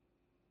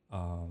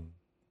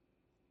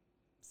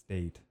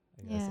state,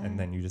 I guess. Yeah. And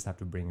then you just have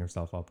to bring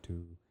yourself up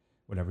to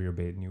whatever your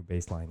new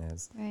baseline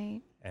is.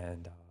 Right.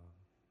 And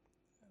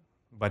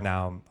but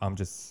now I'm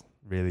just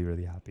really,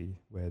 really happy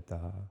with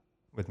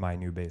my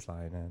new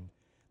baseline. And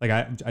like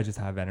I just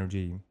have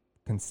energy,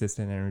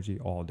 consistent energy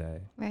all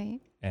day. Right.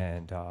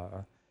 And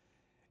our,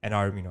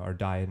 our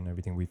diet and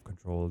everything we've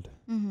controlled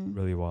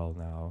really well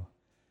now.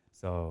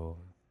 So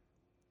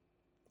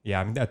yeah,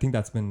 I mean, I think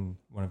that's been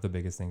one of the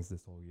biggest things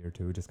this whole year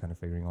too, just kind of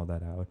figuring all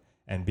that out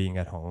and being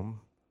at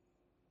home.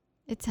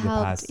 It's the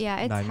helped. past Yeah,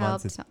 it's 9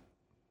 months, helped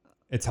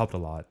it's helped a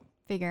lot.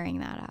 figuring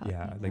that out.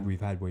 Yeah, you like know?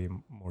 we've had way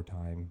more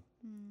time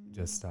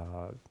just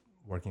Mm.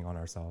 working on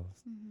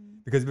ourselves.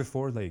 Mhm. Because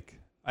before,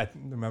 like,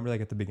 remember, like,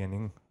 at the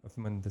beginning of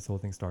when this whole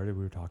thing started,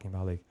 we were talking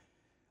about, like,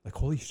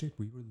 holy shit,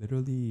 we were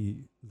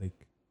literally,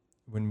 like,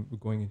 when we're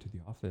going into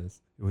the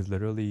office, it was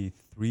literally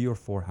 3 or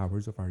 4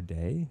 hours of our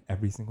day,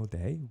 every single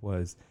day,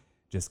 was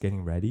just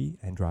getting ready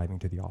and driving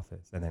to the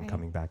office and then Right.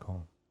 coming back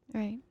home.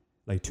 Right.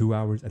 Like 2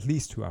 hours, at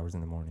least 2 hours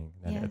in the morning,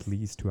 and then Yes. at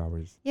least 2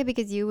 hours. Yeah,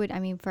 because you would, I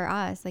mean, for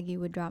us, like you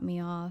would drop me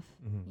off.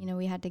 Mhm. You know,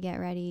 we had to get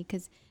ready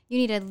because you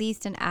need at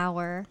least an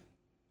hour,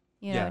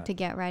 you know, Yeah. to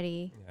get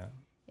ready. Yeah.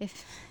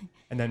 If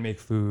And then make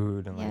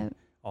food and yeah, like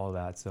all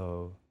that.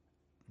 So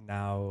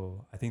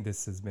now I think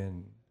this has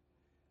been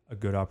a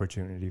good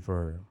opportunity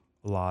for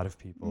a lot of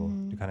people to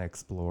Mhm. kind of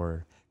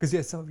explore. Because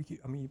yeah, so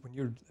I mean, when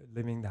you're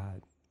living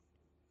that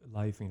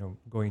life,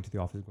 going to the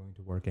office, going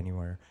to work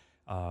anywhere,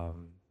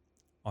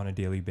 on a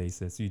daily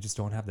basis, you just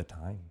don't have the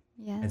time.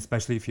 yeah. And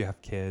especially if you have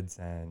kids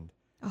and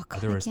Oh God,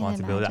 other I can't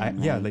responsibility.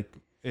 imagine, Yeah, right? like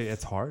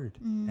it's hard.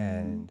 Mhm.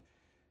 And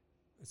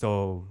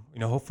so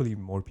hopefully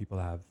more people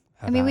have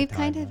I mean, had we've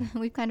time kind of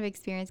now. we've kind of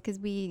experienced because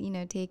we, you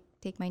know, take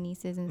my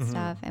nieces and Mhm.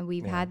 stuff, and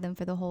we've Yeah. had them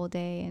for the whole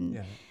day, and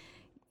Yeah.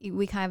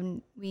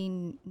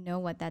 we know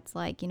what that's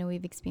like. You know,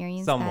 we've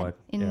experienced Somewhat,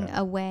 that in yeah.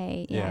 a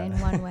way, Yeah. in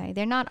one way.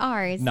 They're not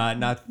ours,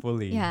 Not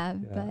fully. yeah,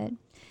 but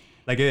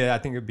like I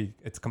think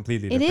it's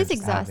completely it different is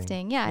just having-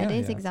 exhausting. Yeah, it Yeah, is yeah,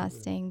 absolutely.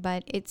 exhausting,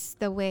 but it's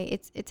the way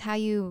it's how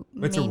you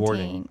It's maintain.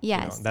 rewarding, you know,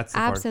 Yes, that's the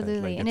part that,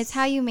 absolutely, like, and it's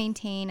how it's- you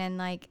maintain and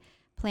like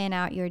plan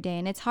out your day.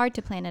 And it's hard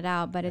to plan it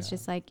out, but it's Yeah.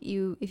 just like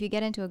if you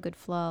get into a good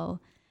flow.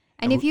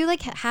 And And if you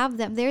like have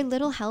them, they're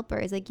little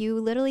helpers. Like you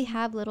literally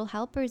have little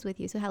helpers with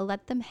you. So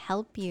let them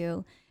help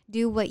you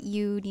do what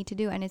you need to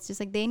do. And it's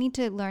just like they need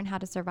to learn how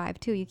to survive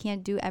too. You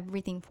can't do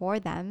everything for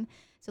them.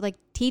 So like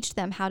teach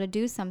them how to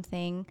do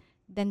something,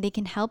 then they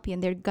can help you,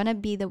 and they're gonna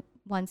be the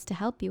ones to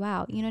help you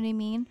out. You know what I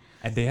mean?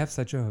 And they have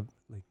such a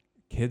like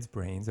kids'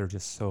 brains are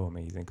just so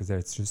amazing because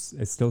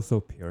it's still so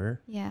pure.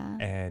 Yeah.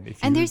 And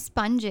if And you they're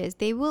sponges.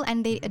 They will,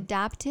 and they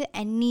adapt to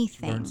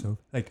anything. learn so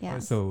like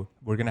Yes. so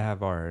we're gonna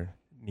have our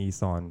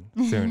niece on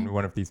soon,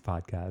 one of these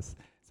podcasts.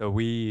 So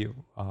we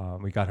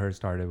got her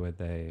started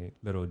with a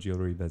little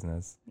jewelry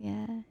business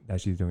Yeah. that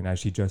she's doing now.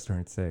 She just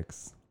turned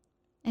 6.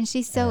 And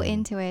she's so And-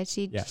 into it.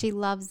 yeah. She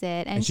loves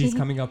it. And she's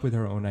coming up with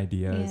her own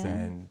ideas Yeah.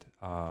 and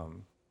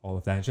all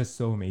of that. It's just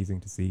so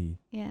amazing to see.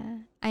 Yeah.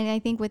 And I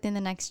think within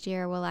the next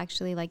year we'll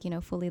actually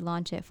fully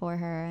launch it for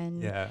her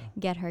and Yeah.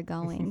 get her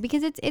going.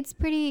 Because it's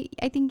pretty,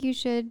 I think you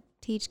should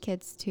teach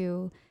kids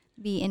to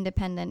be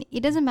independent.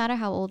 It doesn't matter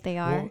how old they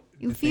are. Well,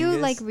 If the you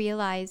thing is-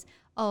 realize,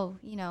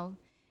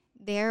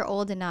 they're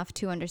old enough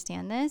to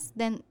understand this,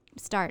 then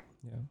start,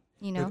 Yeah.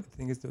 The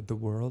thing is, the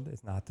world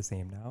is not the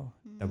same now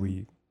that Mhm.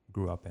 we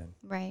grew up in.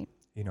 Right.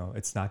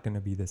 It's not going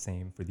to be the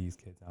same for these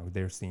kids now.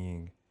 They're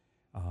seeing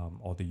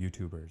all the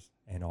YouTubers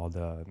and all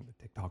the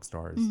TikTok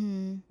stars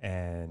Mm-hmm.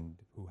 and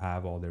who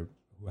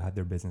had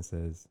their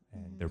businesses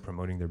and they're Mhm.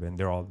 promoting their business.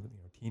 They're all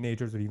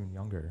teenagers or even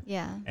younger.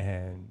 Yeah.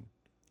 And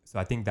so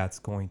I think that's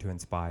going to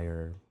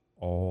inspire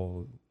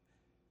all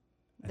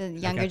The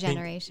like, younger I think-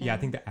 generation. Yeah, I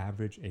think the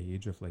average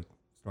age of like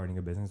starting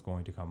a business is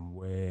going to come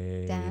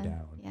way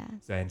down. Yeah.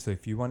 So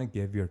if you want to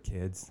give your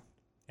kids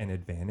an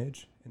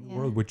advantage in the Yeah.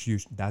 world, which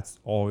that's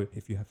all.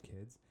 If you have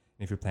kids,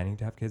 and if you're planning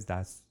to have kids,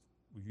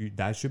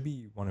 that should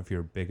be one of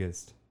your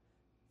biggest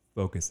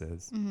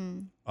focuses Mm-hmm.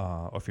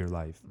 of your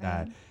life. Right.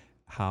 That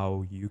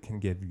how you can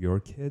give your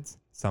kids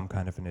some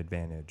kind of an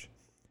advantage.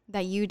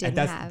 That you didn't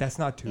And have. that's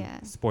not to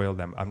Yeah. spoil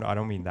them. I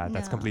don't mean that.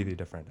 That's No. completely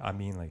different. I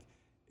mean like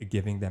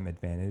giving them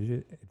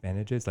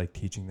advantages, like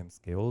teaching them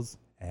skills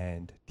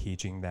and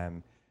teaching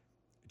them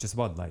just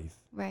about life.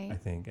 Right. I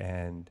think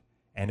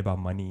and about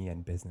money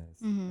and business.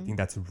 I Mm-hmm. think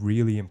that's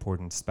really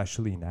important,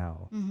 especially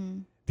now, Mm-hmm.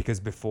 because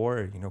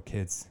before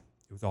kids,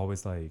 it was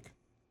always like,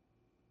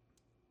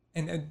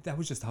 and that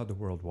was just how the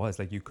world was.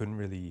 Like you couldn't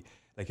really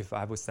like if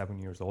I was 7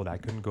 years old, I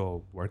couldn't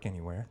go work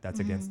anywhere. That's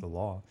against Mhm. the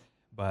law.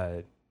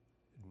 But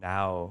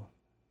now,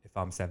 if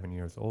I'm 7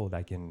 years old,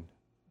 I can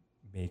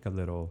make a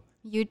little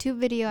YouTube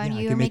video and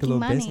I you're can make a making little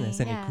money. business,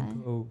 and yeah. it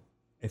can go.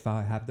 If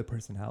I have the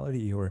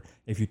personality, or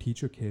if you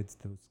teach your kids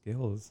those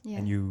skills, Yeah.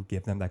 and you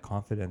give them that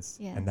confidence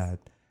and Yes.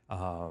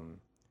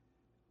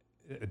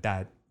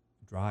 that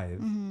drive,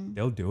 Mhm.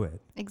 they'll do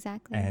it.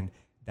 Exactly. And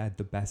that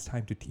the best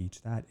time to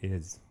teach that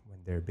is when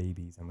they're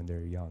babies and when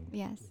they're young.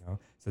 Yes.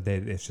 So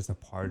that it's just a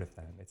part of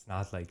them. It's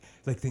not like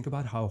think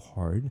about how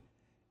hard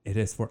it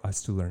is for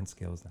us to learn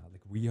skills now.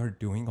 Like we are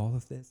doing all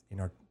of this in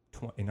our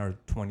in our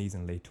 20s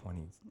and late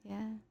 20s,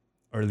 Yeah.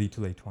 early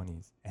to late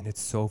 20s, and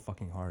it's so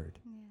fucking hard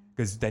Yeah.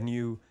 because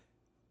then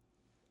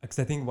because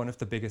I think one of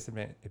the biggest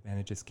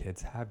advantages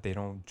kids have, they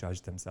don't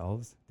judge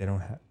themselves.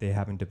 They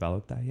haven't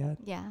developed that yet,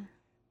 Yeah.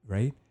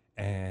 right?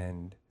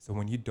 And so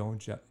when you don't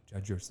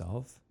judge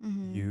yourself,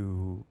 Mm-hmm.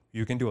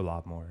 you can do a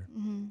lot more,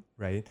 Mm-hmm.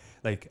 right?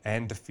 Like,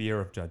 and the fear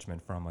of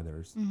judgment from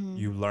others, Mm-hmm.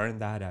 you learn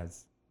that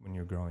as when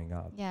you're growing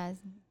up. Yes.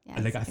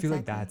 Yes. Like, I feel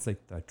like exactly. that's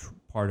like the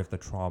part of the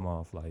trauma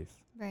of life.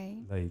 Right.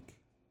 Like,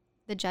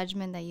 The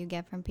judgment that you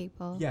get from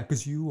people. yeah,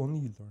 because you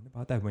only learn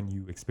about that when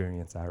you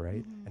experience that,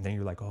 right? Mhm. And then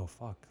you're like, oh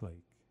fuck,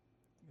 like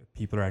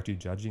people are actually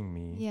judging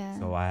me, Yeah.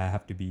 so I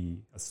have to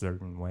be a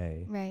certain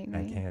way. Right. And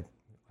Right.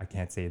 I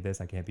can't say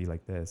this, I can't be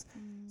like this.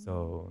 Mm.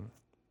 So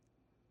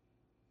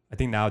I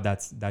think now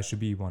that should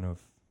be one of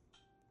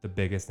the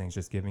biggest things,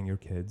 just giving your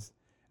kids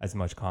as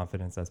much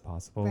confidence as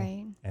possible.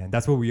 Right. And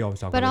that's what we always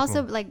talk But about.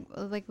 also,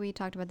 like we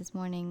talked about this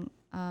morning,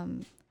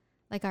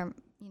 like our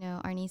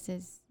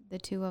nieces, the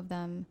two of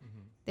them,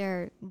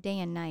 they're day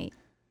and night.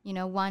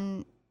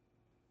 One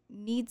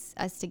needs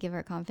us to give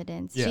her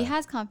confidence. Yeah. She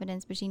has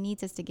confidence, but she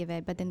needs us to give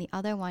it. But then the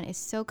other one is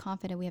so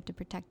confident we have to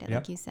protect it, Yeah.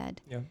 like you said.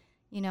 Yeah.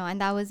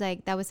 And that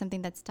was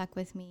something that stuck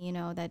with me.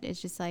 That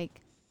it's just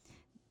like,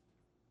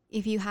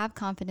 if you have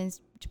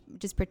confidence,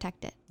 just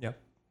protect it. Yep.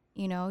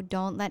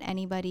 Don't let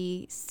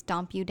anybody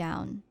stomp you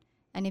down.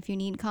 And if you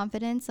need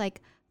confidence,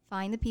 like,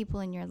 find the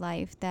people in your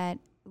life that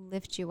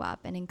lift you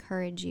up and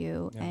encourage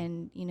you, Yeah.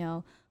 and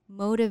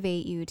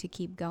motivate you to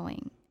keep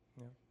going.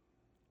 Yeah.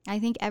 I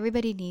think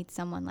everybody needs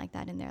someone like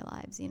that in their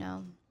lives,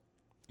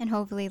 and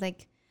hopefully,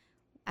 like,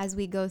 as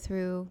we go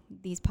through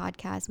these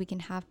podcasts, we can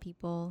have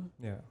people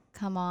Yeah.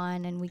 come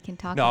on and we can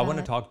talk No, I about want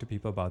to talk to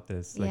people about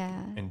this, like,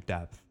 Yeah. in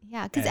depth.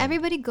 Yeah, because And-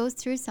 everybody goes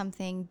through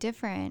something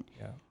different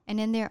Yeah. and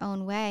in their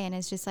own way. And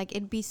it's just like,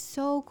 it'd be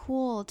so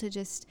cool to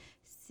just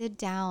sit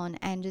down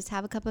and just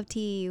have a cup of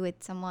tea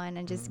with someone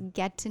and just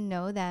get to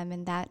know them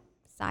and that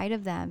side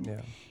of them.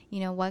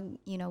 Yeah.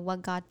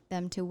 What got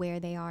them to where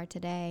they are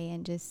today,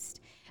 and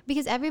just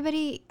because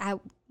everybody at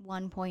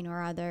one point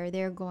or other,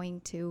 they're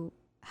going to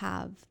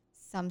have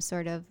some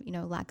sort of,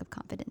 lack of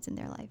confidence in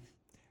their life.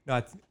 No,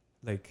 it's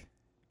like,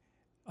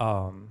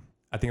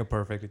 I think a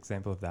perfect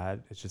example of that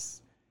is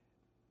just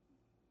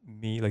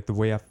me, like the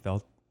way I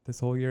felt this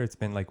whole year. It's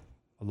been like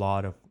a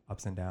lot of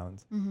ups and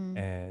downs. Mm-hmm.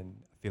 And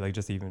I feel like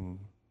just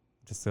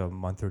a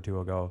month or two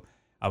ago,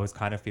 I was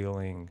kind of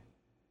feeling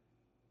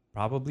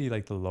probably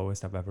like the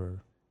lowest I've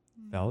ever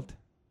felt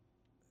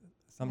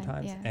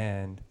sometimes. yeah.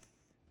 And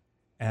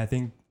I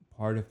think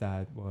part of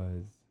that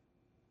was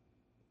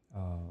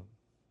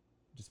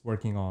just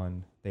working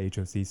on the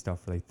HOC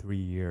stuff for like 3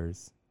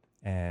 years.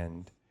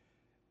 And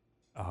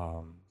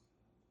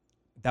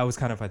that was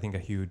kind of, I think, a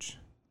huge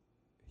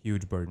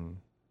burden.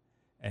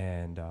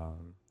 And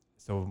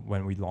so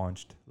when we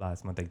launched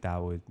last month, like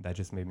that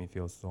just made me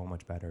feel so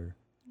much better.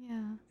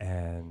 Yeah.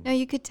 And No,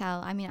 you could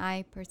tell. I mean,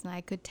 I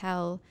could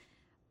tell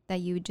that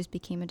you just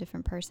became a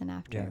different person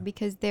after, Yeah.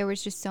 because there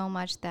was just so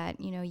much that,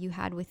 you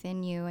had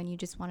within you and you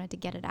just wanted to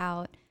get it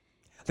out.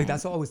 like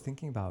that's what I was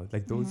thinking about.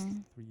 Like those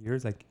Mhm. 3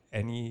 years, like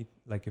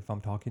if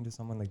I'm talking to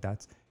someone, like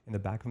that's in the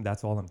back of them,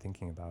 that's all I'm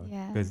thinking about.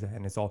 Yeah.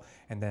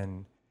 And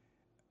then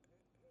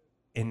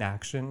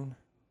inaction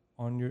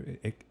on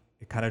it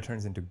kind of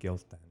turns into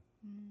guilt then,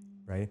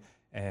 right?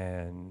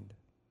 And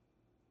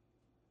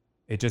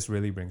it just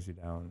really brings you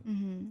down.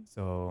 Mm-hmm.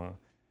 So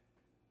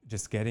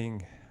just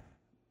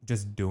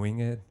doing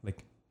it,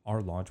 like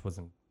our launch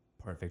wasn't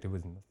perfect. It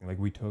was nothing. Like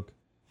we took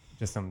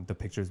just the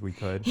pictures we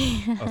could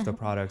of the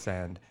products,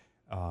 and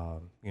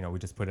we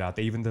just put it out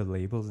there. Even the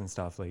labels and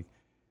stuff,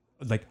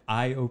 like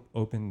I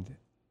opened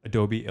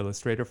Adobe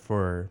Illustrator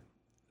for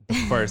the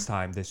first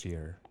time this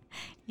year.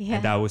 Yeah.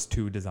 And that was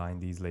to design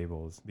these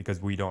labels, because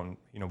we don't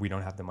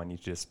have the money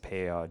to just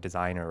pay a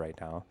designer right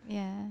now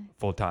Yeah.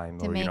 full time,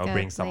 To or make a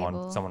bring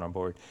label. someone on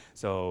board.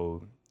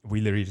 So we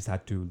literally just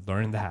had to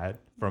learn that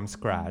from Mm-hmm.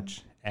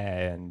 scratch.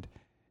 And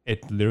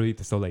it literally,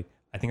 so like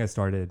I think I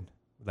started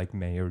like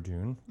May or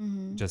June,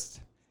 Mm-hmm. just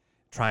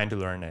trying to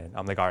learn it.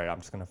 I'm like, all right, I'm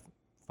just gonna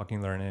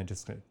fucking learn it,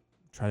 just gonna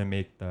try to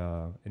make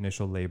the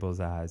initial labels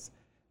as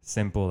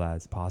simple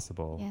as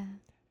possible. Yeah.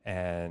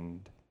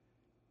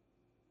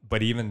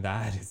 But even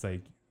that is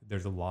like,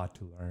 there's a lot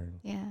to learn.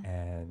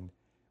 Yeah.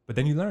 But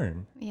then you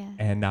learn, Yeah.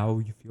 and now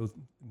you feel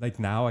like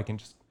now I can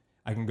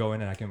go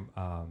in and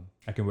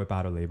I can whip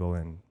out a label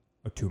in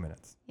 2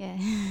 minutes. Yeah.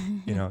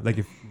 Like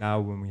if now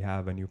when we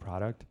have a new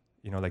product,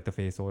 like the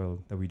face oil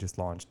that we just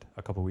launched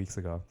a couple weeks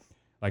ago,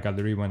 like I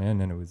literally went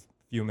in and it was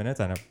a few minutes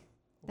and I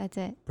That's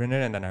it.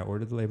 printed it, and then I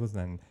ordered the labels,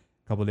 and then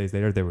a couple of days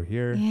later they were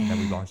here, and then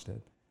we Yeah. launched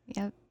it.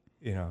 Yep.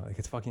 Like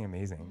it's fucking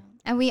amazing.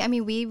 And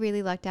we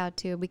really lucked out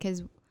too,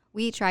 because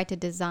we tried to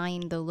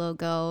design the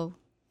logo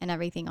and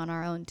everything on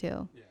our own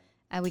too. Yeah.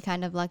 And we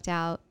kind of lucked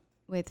out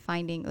with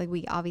finding, like,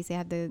 we obviously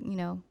had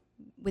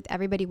with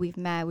everybody we've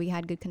met, we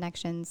had good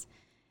connections,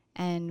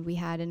 and we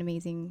had an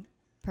amazing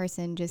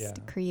person just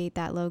Yeah. create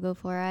that logo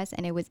for us.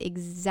 And it was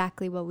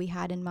exactly what we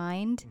had in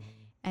mind.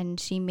 And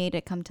she made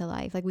it come to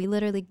life. Like, we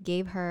literally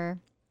gave her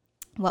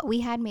what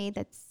we had made,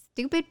 that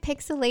stupid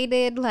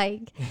pixelated,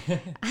 like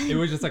It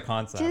was just a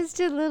concept. just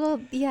a little,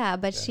 yeah.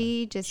 But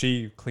she just,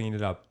 She cleaned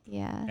it up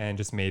yeah, and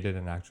just made it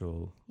an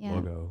actual Yeah.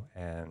 logo.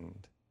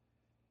 And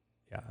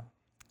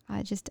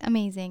yeah. just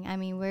amazing. I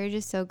mean, we're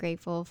just so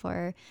grateful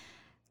for.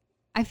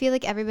 I feel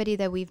like everybody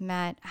that we've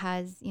met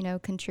has,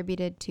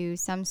 contributed to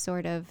some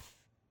sort of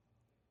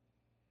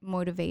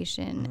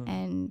motivation Mhm.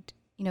 and,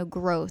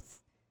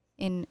 growth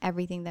in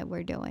everything that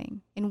we're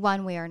doing in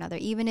one way or another.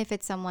 Even if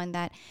it's someone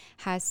that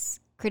has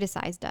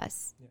criticized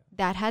us, Yeah.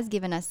 that has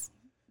given us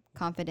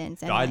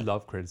confidence. And I like,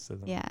 love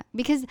criticism. yeah,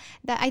 because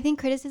I think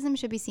criticism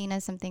should be seen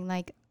as something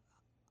like,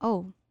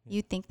 oh,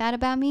 you think that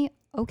about me?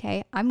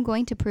 Okay, I'm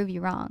going to prove you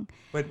wrong.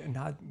 But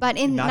not Not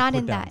in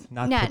put that. downs,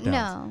 not No, put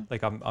downs. no.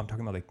 Like I'm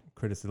talking about like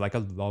criticism. Like I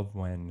love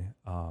when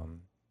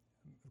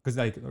because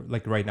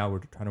like right now we're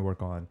trying to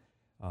work on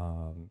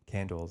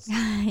candles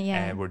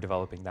Yeah. and we're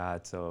developing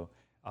that. So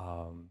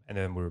and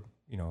then we're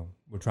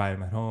trying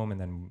them at home, and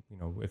then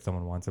if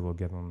someone wants it, we'll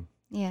give them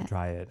Yeah. to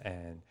try it.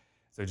 And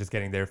so just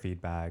getting their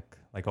feedback,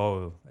 like,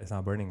 oh, it's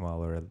not burning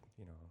well, or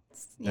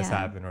this Yeah.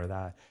 happened or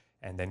that,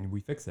 and then we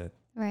fix it.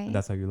 Right. And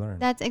that's how you learn.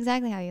 That's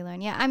exactly how you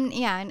learn. Yeah.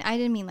 And I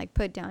didn't mean like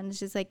put down. It's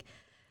just like,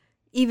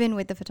 even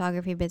with the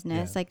photography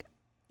business, Yeah. like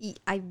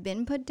I've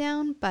been put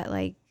down, but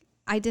like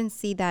I didn't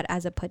see that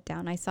as a put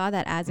down. I saw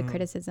that as a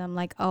criticism.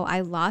 Like, oh,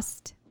 I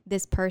lost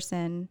this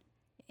person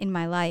in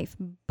my life,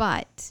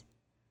 but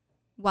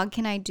what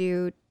can I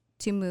do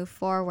to move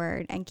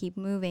forward and keep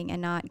moving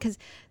and not, because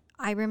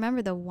I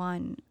remember the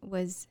one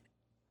was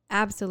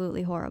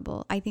absolutely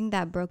horrible. I think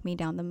that broke me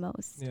down the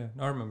most. Yeah,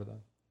 no, I remember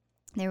that.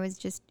 There was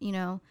just,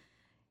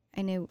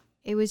 and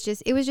it was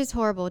just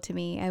horrible to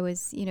me. I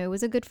was, it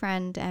was a good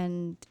friend,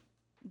 and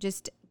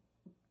just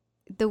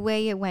the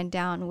way it went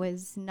down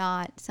was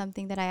not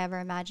something that I ever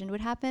imagined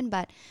would happen,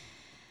 but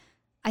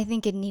I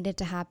think it needed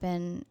to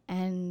happen.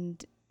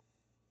 And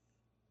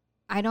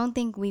I don't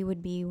think we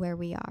would be where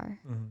we are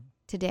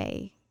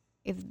today.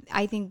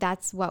 I think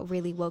that's what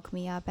really woke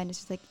me up, and it's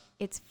just like,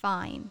 it's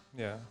fine.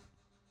 Yeah.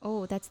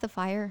 Oh, that's the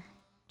fire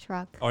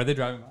truck. Oh, are they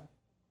driving by?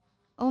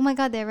 Oh my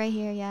God, they're right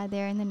here. Yeah,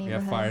 they're in the We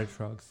neighborhood. have fire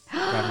trucks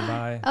driving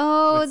by.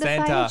 Oh, with the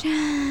Santa. fire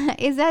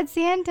truck. Is that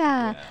Santa?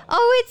 Yeah.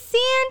 Oh, it's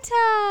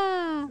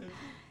Santa.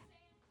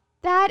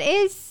 That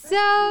is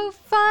so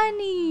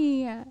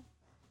funny.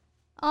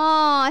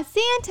 Oh,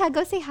 Santa,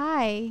 go say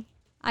hi.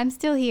 I'm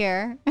still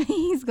here.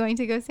 He's going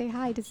to go say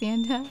hi to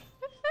Santa.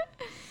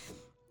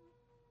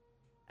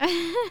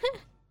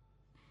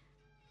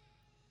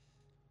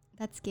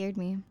 That scared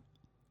me.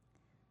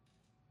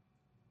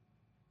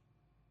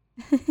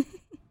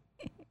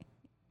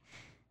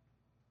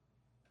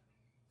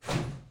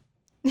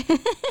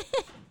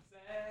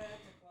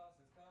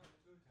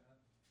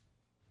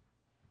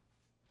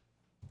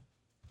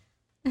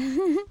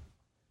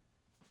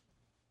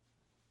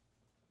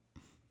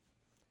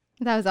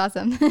 That was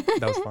awesome.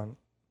 That was fun.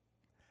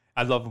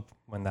 I love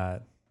when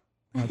that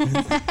happens.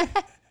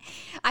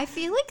 I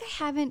feel like I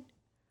haven't.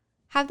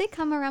 Have they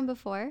come around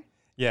before?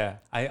 Yeah,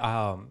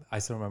 I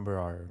still remember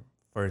our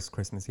first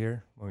Christmas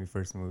here when we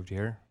first moved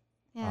here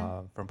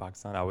Yeah. from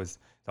Pakistan. I was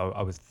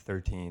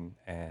 13,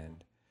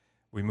 and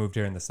we moved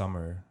here in the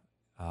summer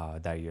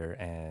that year,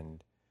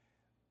 and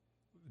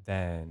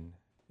then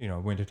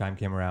wintertime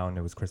came around.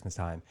 It was Christmas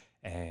time,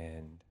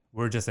 and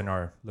we're just in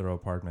our little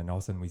apartment. All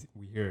of a sudden,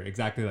 we hear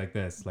exactly like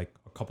this, like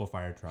a couple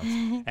fire trucks,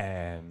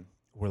 and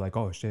we're like,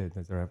 "Oh shit!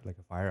 Is there like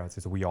a fire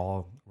outside?" So we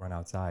all run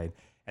outside,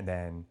 and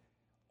then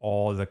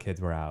all the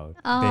kids were out.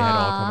 They had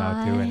all come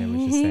out too, and it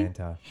was just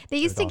Santa. They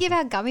used to give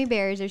out gummy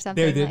bears or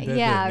something. They did, like, they did.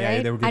 yeah, Yeah,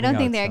 right. they were I giving don't out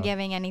think they're stuff.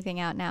 giving anything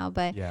out now,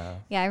 but Yeah.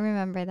 yeah, I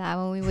remember that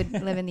when we would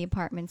live in the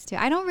apartments too.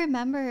 I don't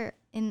remember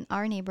in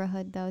our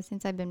neighborhood though,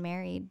 since I've been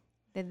married,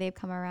 that they've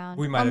come around.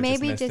 We might or have just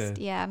maybe missed it.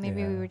 yeah,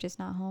 maybe we Yeah. were just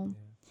not home.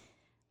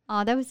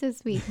 Oh, that was so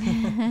sweet.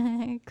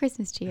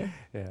 Christmas cheer.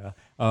 Yeah.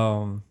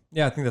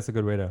 Yeah, I think that's a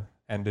good way to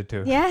end it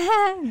too.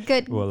 Yeah,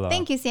 good. Well,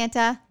 Thank you,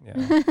 Santa.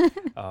 Yeah.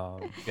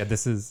 Yeah,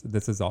 this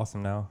is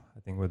awesome now.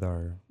 I think with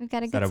our We've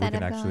got a good setup,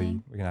 setup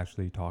we can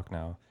actually talk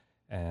now,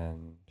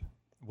 and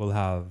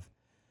we're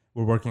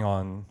working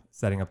on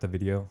setting up the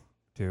video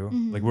too.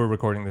 Like Mhm. we're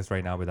recording this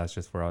right now, but that's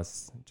just for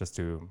us, just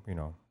to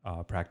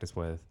practice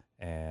with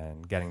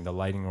and getting the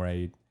lighting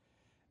right,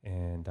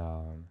 and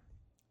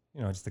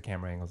just the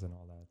camera angles and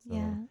all that. So,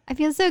 Yeah, I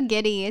feel so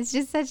giddy. It's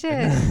just such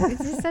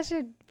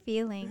a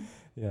feeling.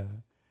 yeah.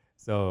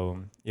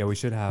 So yeah, we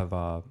should have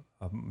a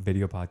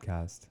video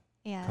podcast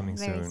Yeah, coming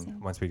very soon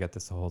once we get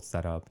this whole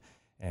set up,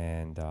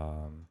 and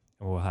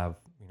we'll have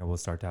we'll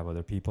start to have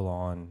other people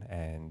on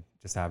and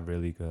just have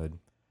really good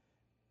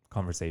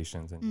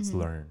conversations and just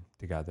Mhm. learn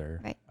together.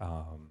 Right.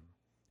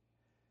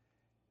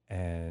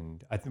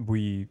 And I think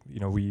we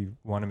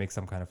want to make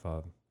some kind of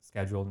a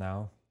schedule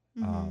now.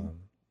 Mhm.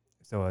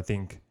 So I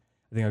think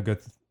a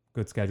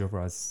good schedule for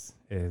us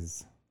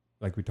is,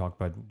 like we talked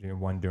about,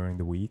 one during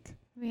the week,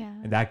 Yeah.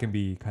 and that can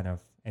be kind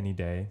of any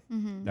day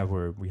Mhm. that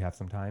we have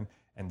some time,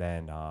 and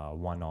then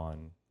one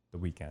on the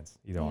weekends,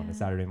 either on a Yeah.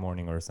 Saturday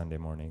morning or a Sunday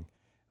morning.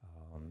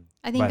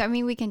 I think, but- I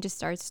mean, we can just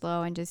start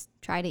slow and just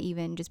try to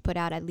even just put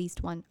out at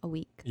least one a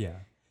week. Yeah.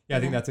 Yeah, I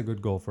think Yeah. that's a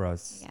good goal for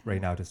us Yeah.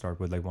 right now to start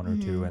with like one or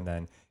two, Mhm. and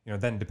then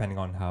then depending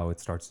on how it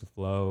starts to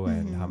flow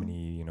and how Mhm.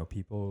 many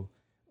people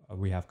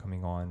we have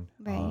coming on.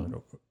 Right.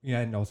 Yeah,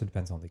 and also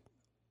depends on like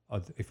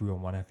if we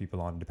want to have people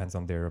on, depends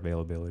on their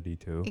availability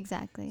too.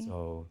 Exactly.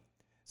 So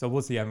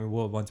we'll see. I mean,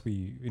 once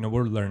we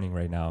we're learning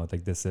right now.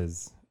 Like this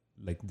is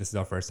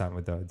our first time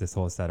with this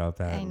whole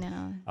setup, I and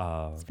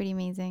know. It's pretty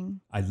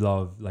amazing. I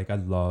love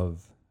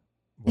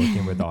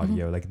working with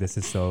audio. Like this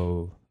is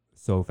so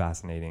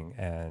fascinating,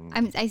 and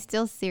I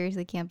still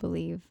seriously can't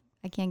believe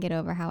I can't get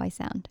over how I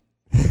sound.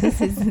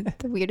 This is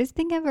the weirdest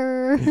thing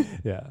ever.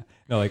 yeah,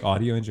 no, like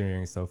audio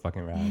engineering is so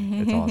fucking rad.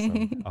 It's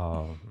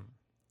awesome.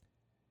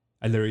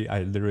 I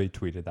literally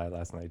tweeted that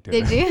last night too.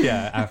 Did you?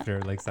 Yeah,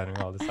 after like setting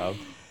all this up,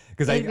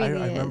 because I It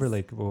really remember is.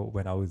 like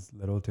when I was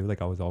little too,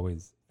 like I was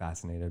always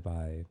fascinated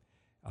by,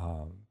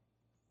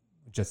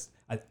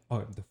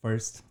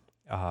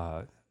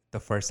 the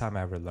first time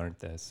I ever learned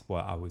this,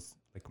 well, I was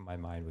like my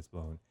mind was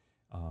blown.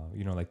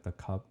 Like the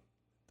cup,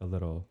 the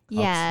little cups with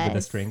the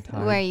Yes. string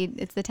tied. Where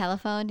it's the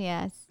telephone.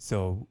 Yes.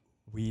 So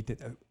we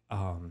did.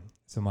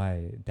 So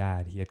my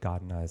dad, he had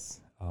gotten us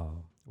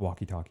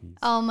walkie talkies.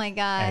 Oh my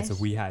gosh. And so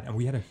we had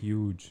a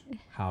huge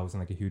house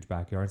and like a huge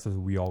backyard. So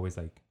we always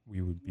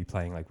we would be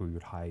playing, like we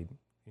would hide,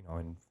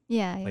 in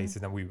yeah.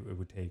 places, and it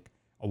would take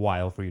a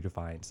while for you to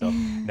find. So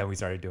then we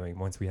started doing,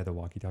 once we had the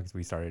walkie talkies,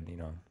 we started,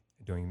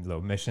 doing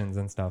little missions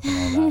and stuff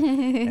and all that.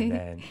 And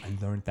then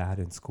I learned that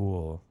in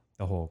school,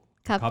 the whole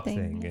cup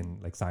thing yeah. in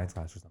like science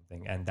class or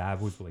something. And that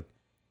was like,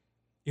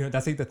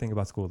 that's like the thing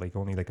about school, like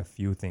only like a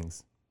few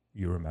things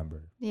you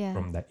remember Yeah.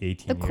 from that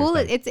 18 The years.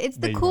 coolest. that It's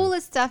the you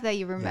coolest stuff that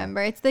you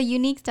remember. It's the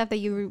unique stuff that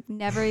you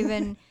never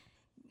even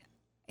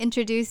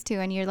introduced to,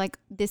 and you're like,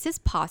 this is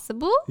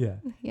possible. Yeah.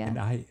 Yeah. And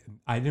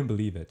I didn't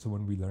believe it. So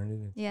when we learned it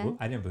in Yeah. school,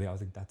 I didn't believe it. I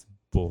was like, that's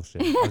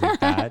bullshit. I was like,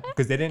 that,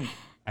 because they didn't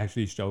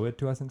actually show it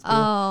to us in school.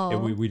 Oh.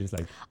 And we just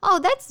like, Oh,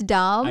 that's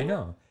dumb. I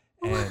know.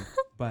 And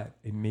but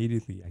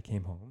immediately I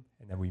came home,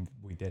 and then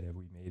we did it.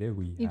 We made it.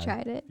 We You had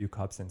tried it. a few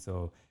cups, and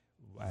so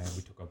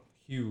we took a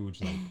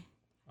huge like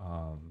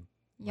my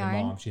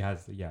Yarn. mom, she had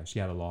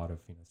a lot of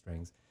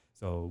strings.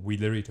 So we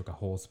literally took a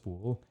whole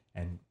spool,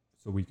 and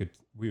so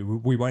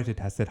we wanted to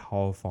test it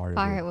how far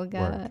It will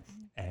go. work.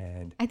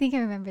 And I think I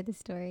remember the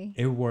story.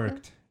 it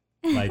worked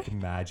like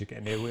magic.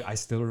 And I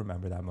still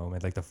remember that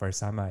moment. Like the first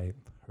time I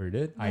heard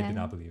it, I Yeah. did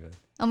not believe it.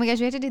 Oh my gosh,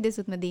 we have to do this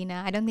with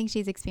Medina. I don't think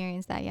she's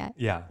experienced that yet.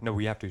 Yeah, no,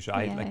 we have to show.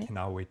 I Yeah. like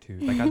cannot wait to,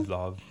 like, I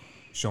love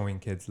showing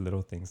kids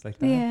little things like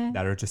that Yeah.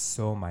 that are just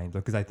so mind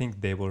blowing, because I think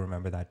they will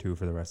remember that too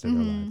for the rest of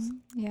their lives,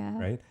 Yeah.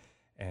 right?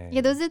 And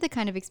Yeah, those are the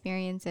kind of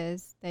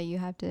experiences that you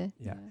have to.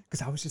 yeah,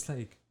 because I was just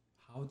like,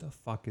 how the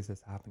fuck is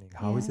this happening?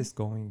 How is Yeah. this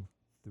going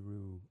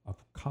through a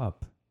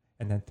cup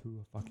and then through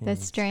a fucking The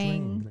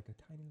string. like a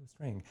tiny little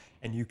string,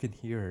 and you can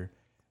hear.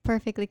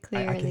 Perfectly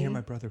clearly. I can hear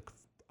my brother.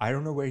 I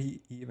don't know where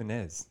he even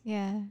is.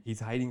 Yeah. He's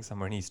hiding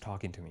somewhere and he's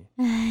talking to me.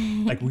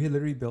 Like we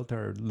literally built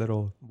our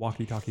little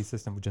walkie-talkie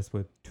system just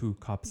with 2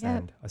 cups Yep.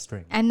 and a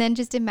string. And then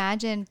just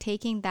imagine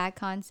taking that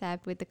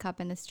concept with the cup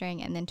and the string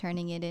and then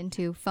turning it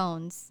into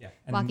phones, Yeah,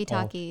 and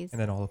walkie-talkies, and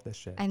then all of this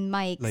shit. and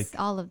mics, like-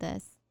 all of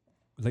this.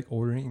 Like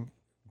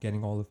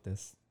getting all of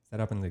this set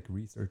up and like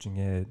researching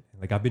it.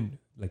 Like I've been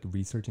like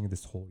researching it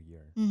this whole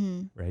year,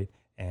 Mm-hmm. right?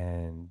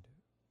 And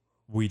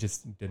we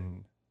just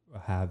didn't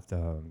have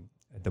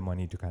the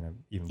money to kind of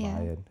even Yeah.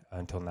 buy it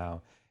until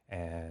now.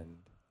 And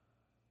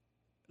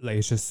like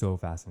it's just so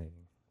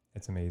fascinating.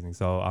 It's amazing.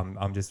 So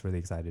I'm just really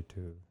excited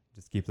to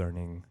just keep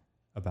learning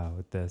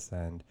about this,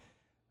 and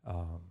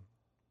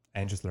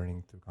just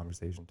learning through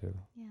conversation too.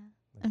 Yeah.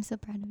 I'm so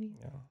proud of you.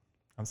 Yeah.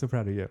 I'm so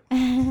proud of you.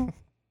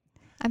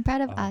 I'm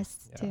proud of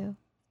us yeah. too,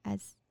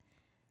 as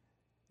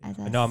I us.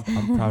 know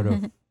I'm proud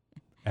of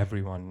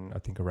everyone, I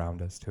think,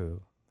 around us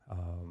too.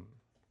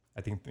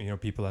 I think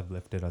people have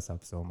lifted us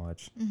up so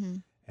much, Mm-hmm.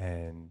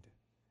 and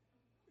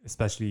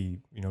especially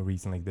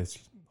recently, like this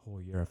whole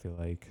year, I feel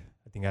like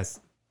I think as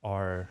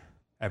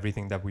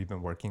everything that we've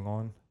been working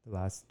on the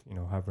last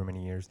however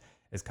many years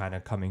is kind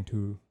of coming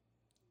to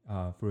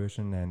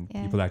fruition, and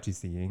Yeah. people actually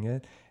seeing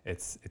it.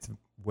 It's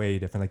way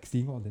different. Like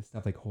seeing all this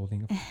stuff, like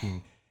holding a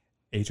fucking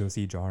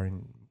HOC jar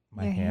in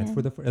my Your hands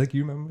for hand. the like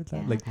you remember that?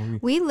 Yeah. Like when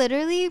We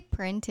literally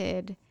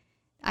printed.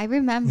 I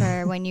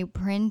remember when you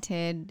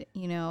printed,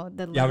 the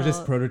little, yeah, I was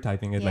just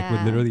prototyping it like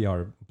with Yeah. literally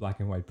our black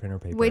and white printer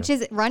paper. which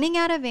is running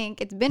out of ink.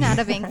 It's been out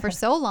of ink for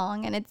so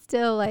long, and it's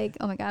still like,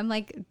 oh my god, I'm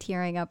like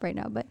tearing up right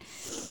now. But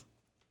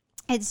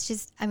it's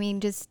just, I mean,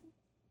 just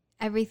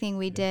everything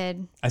we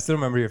did. I still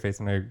remember your face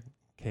when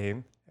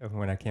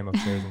I came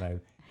upstairs and I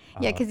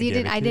Yeah, because I gave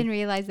it I to didn't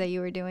realize that you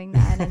were doing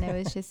that, and it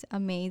was just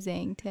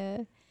amazing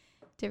to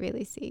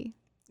really see.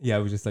 Yeah,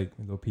 it was just like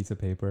a little piece of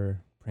paper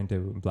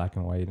printed in black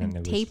and white, and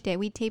And it taped it.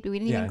 We taped it. We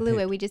didn't Yeah, even glue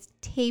taped. it. We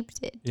just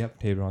taped it. Yep,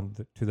 taped it on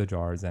to the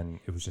jars, and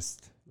it was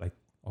just like,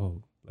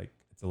 oh, like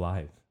it's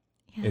alive.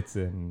 Yeah. It's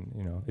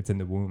in it's in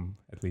the womb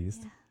at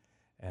least,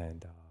 Yeah.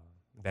 and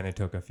then it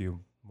took a few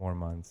more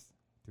months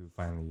to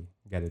finally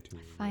get it to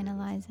where it is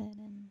Finalize now. it.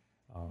 And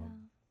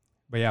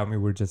But yeah, I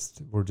mean, we're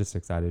just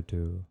excited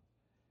to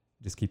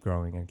just keep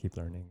growing and keep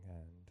learning.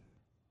 And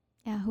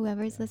yeah,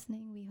 whoever's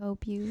listening, we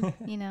hope you,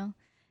 you know,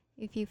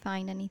 if you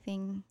find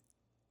anything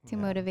to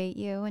motivate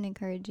you and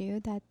encourage you,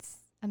 that's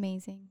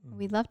amazing.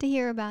 We'd love to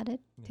hear about it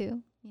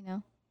too, you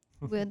know.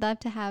 We'd love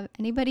to have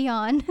anybody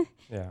on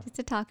just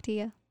to talk to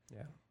you.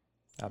 Yeah,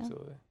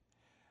 absolutely.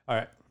 All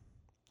right.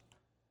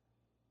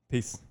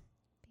 Peace.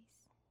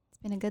 It's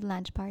been a good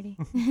lunch party.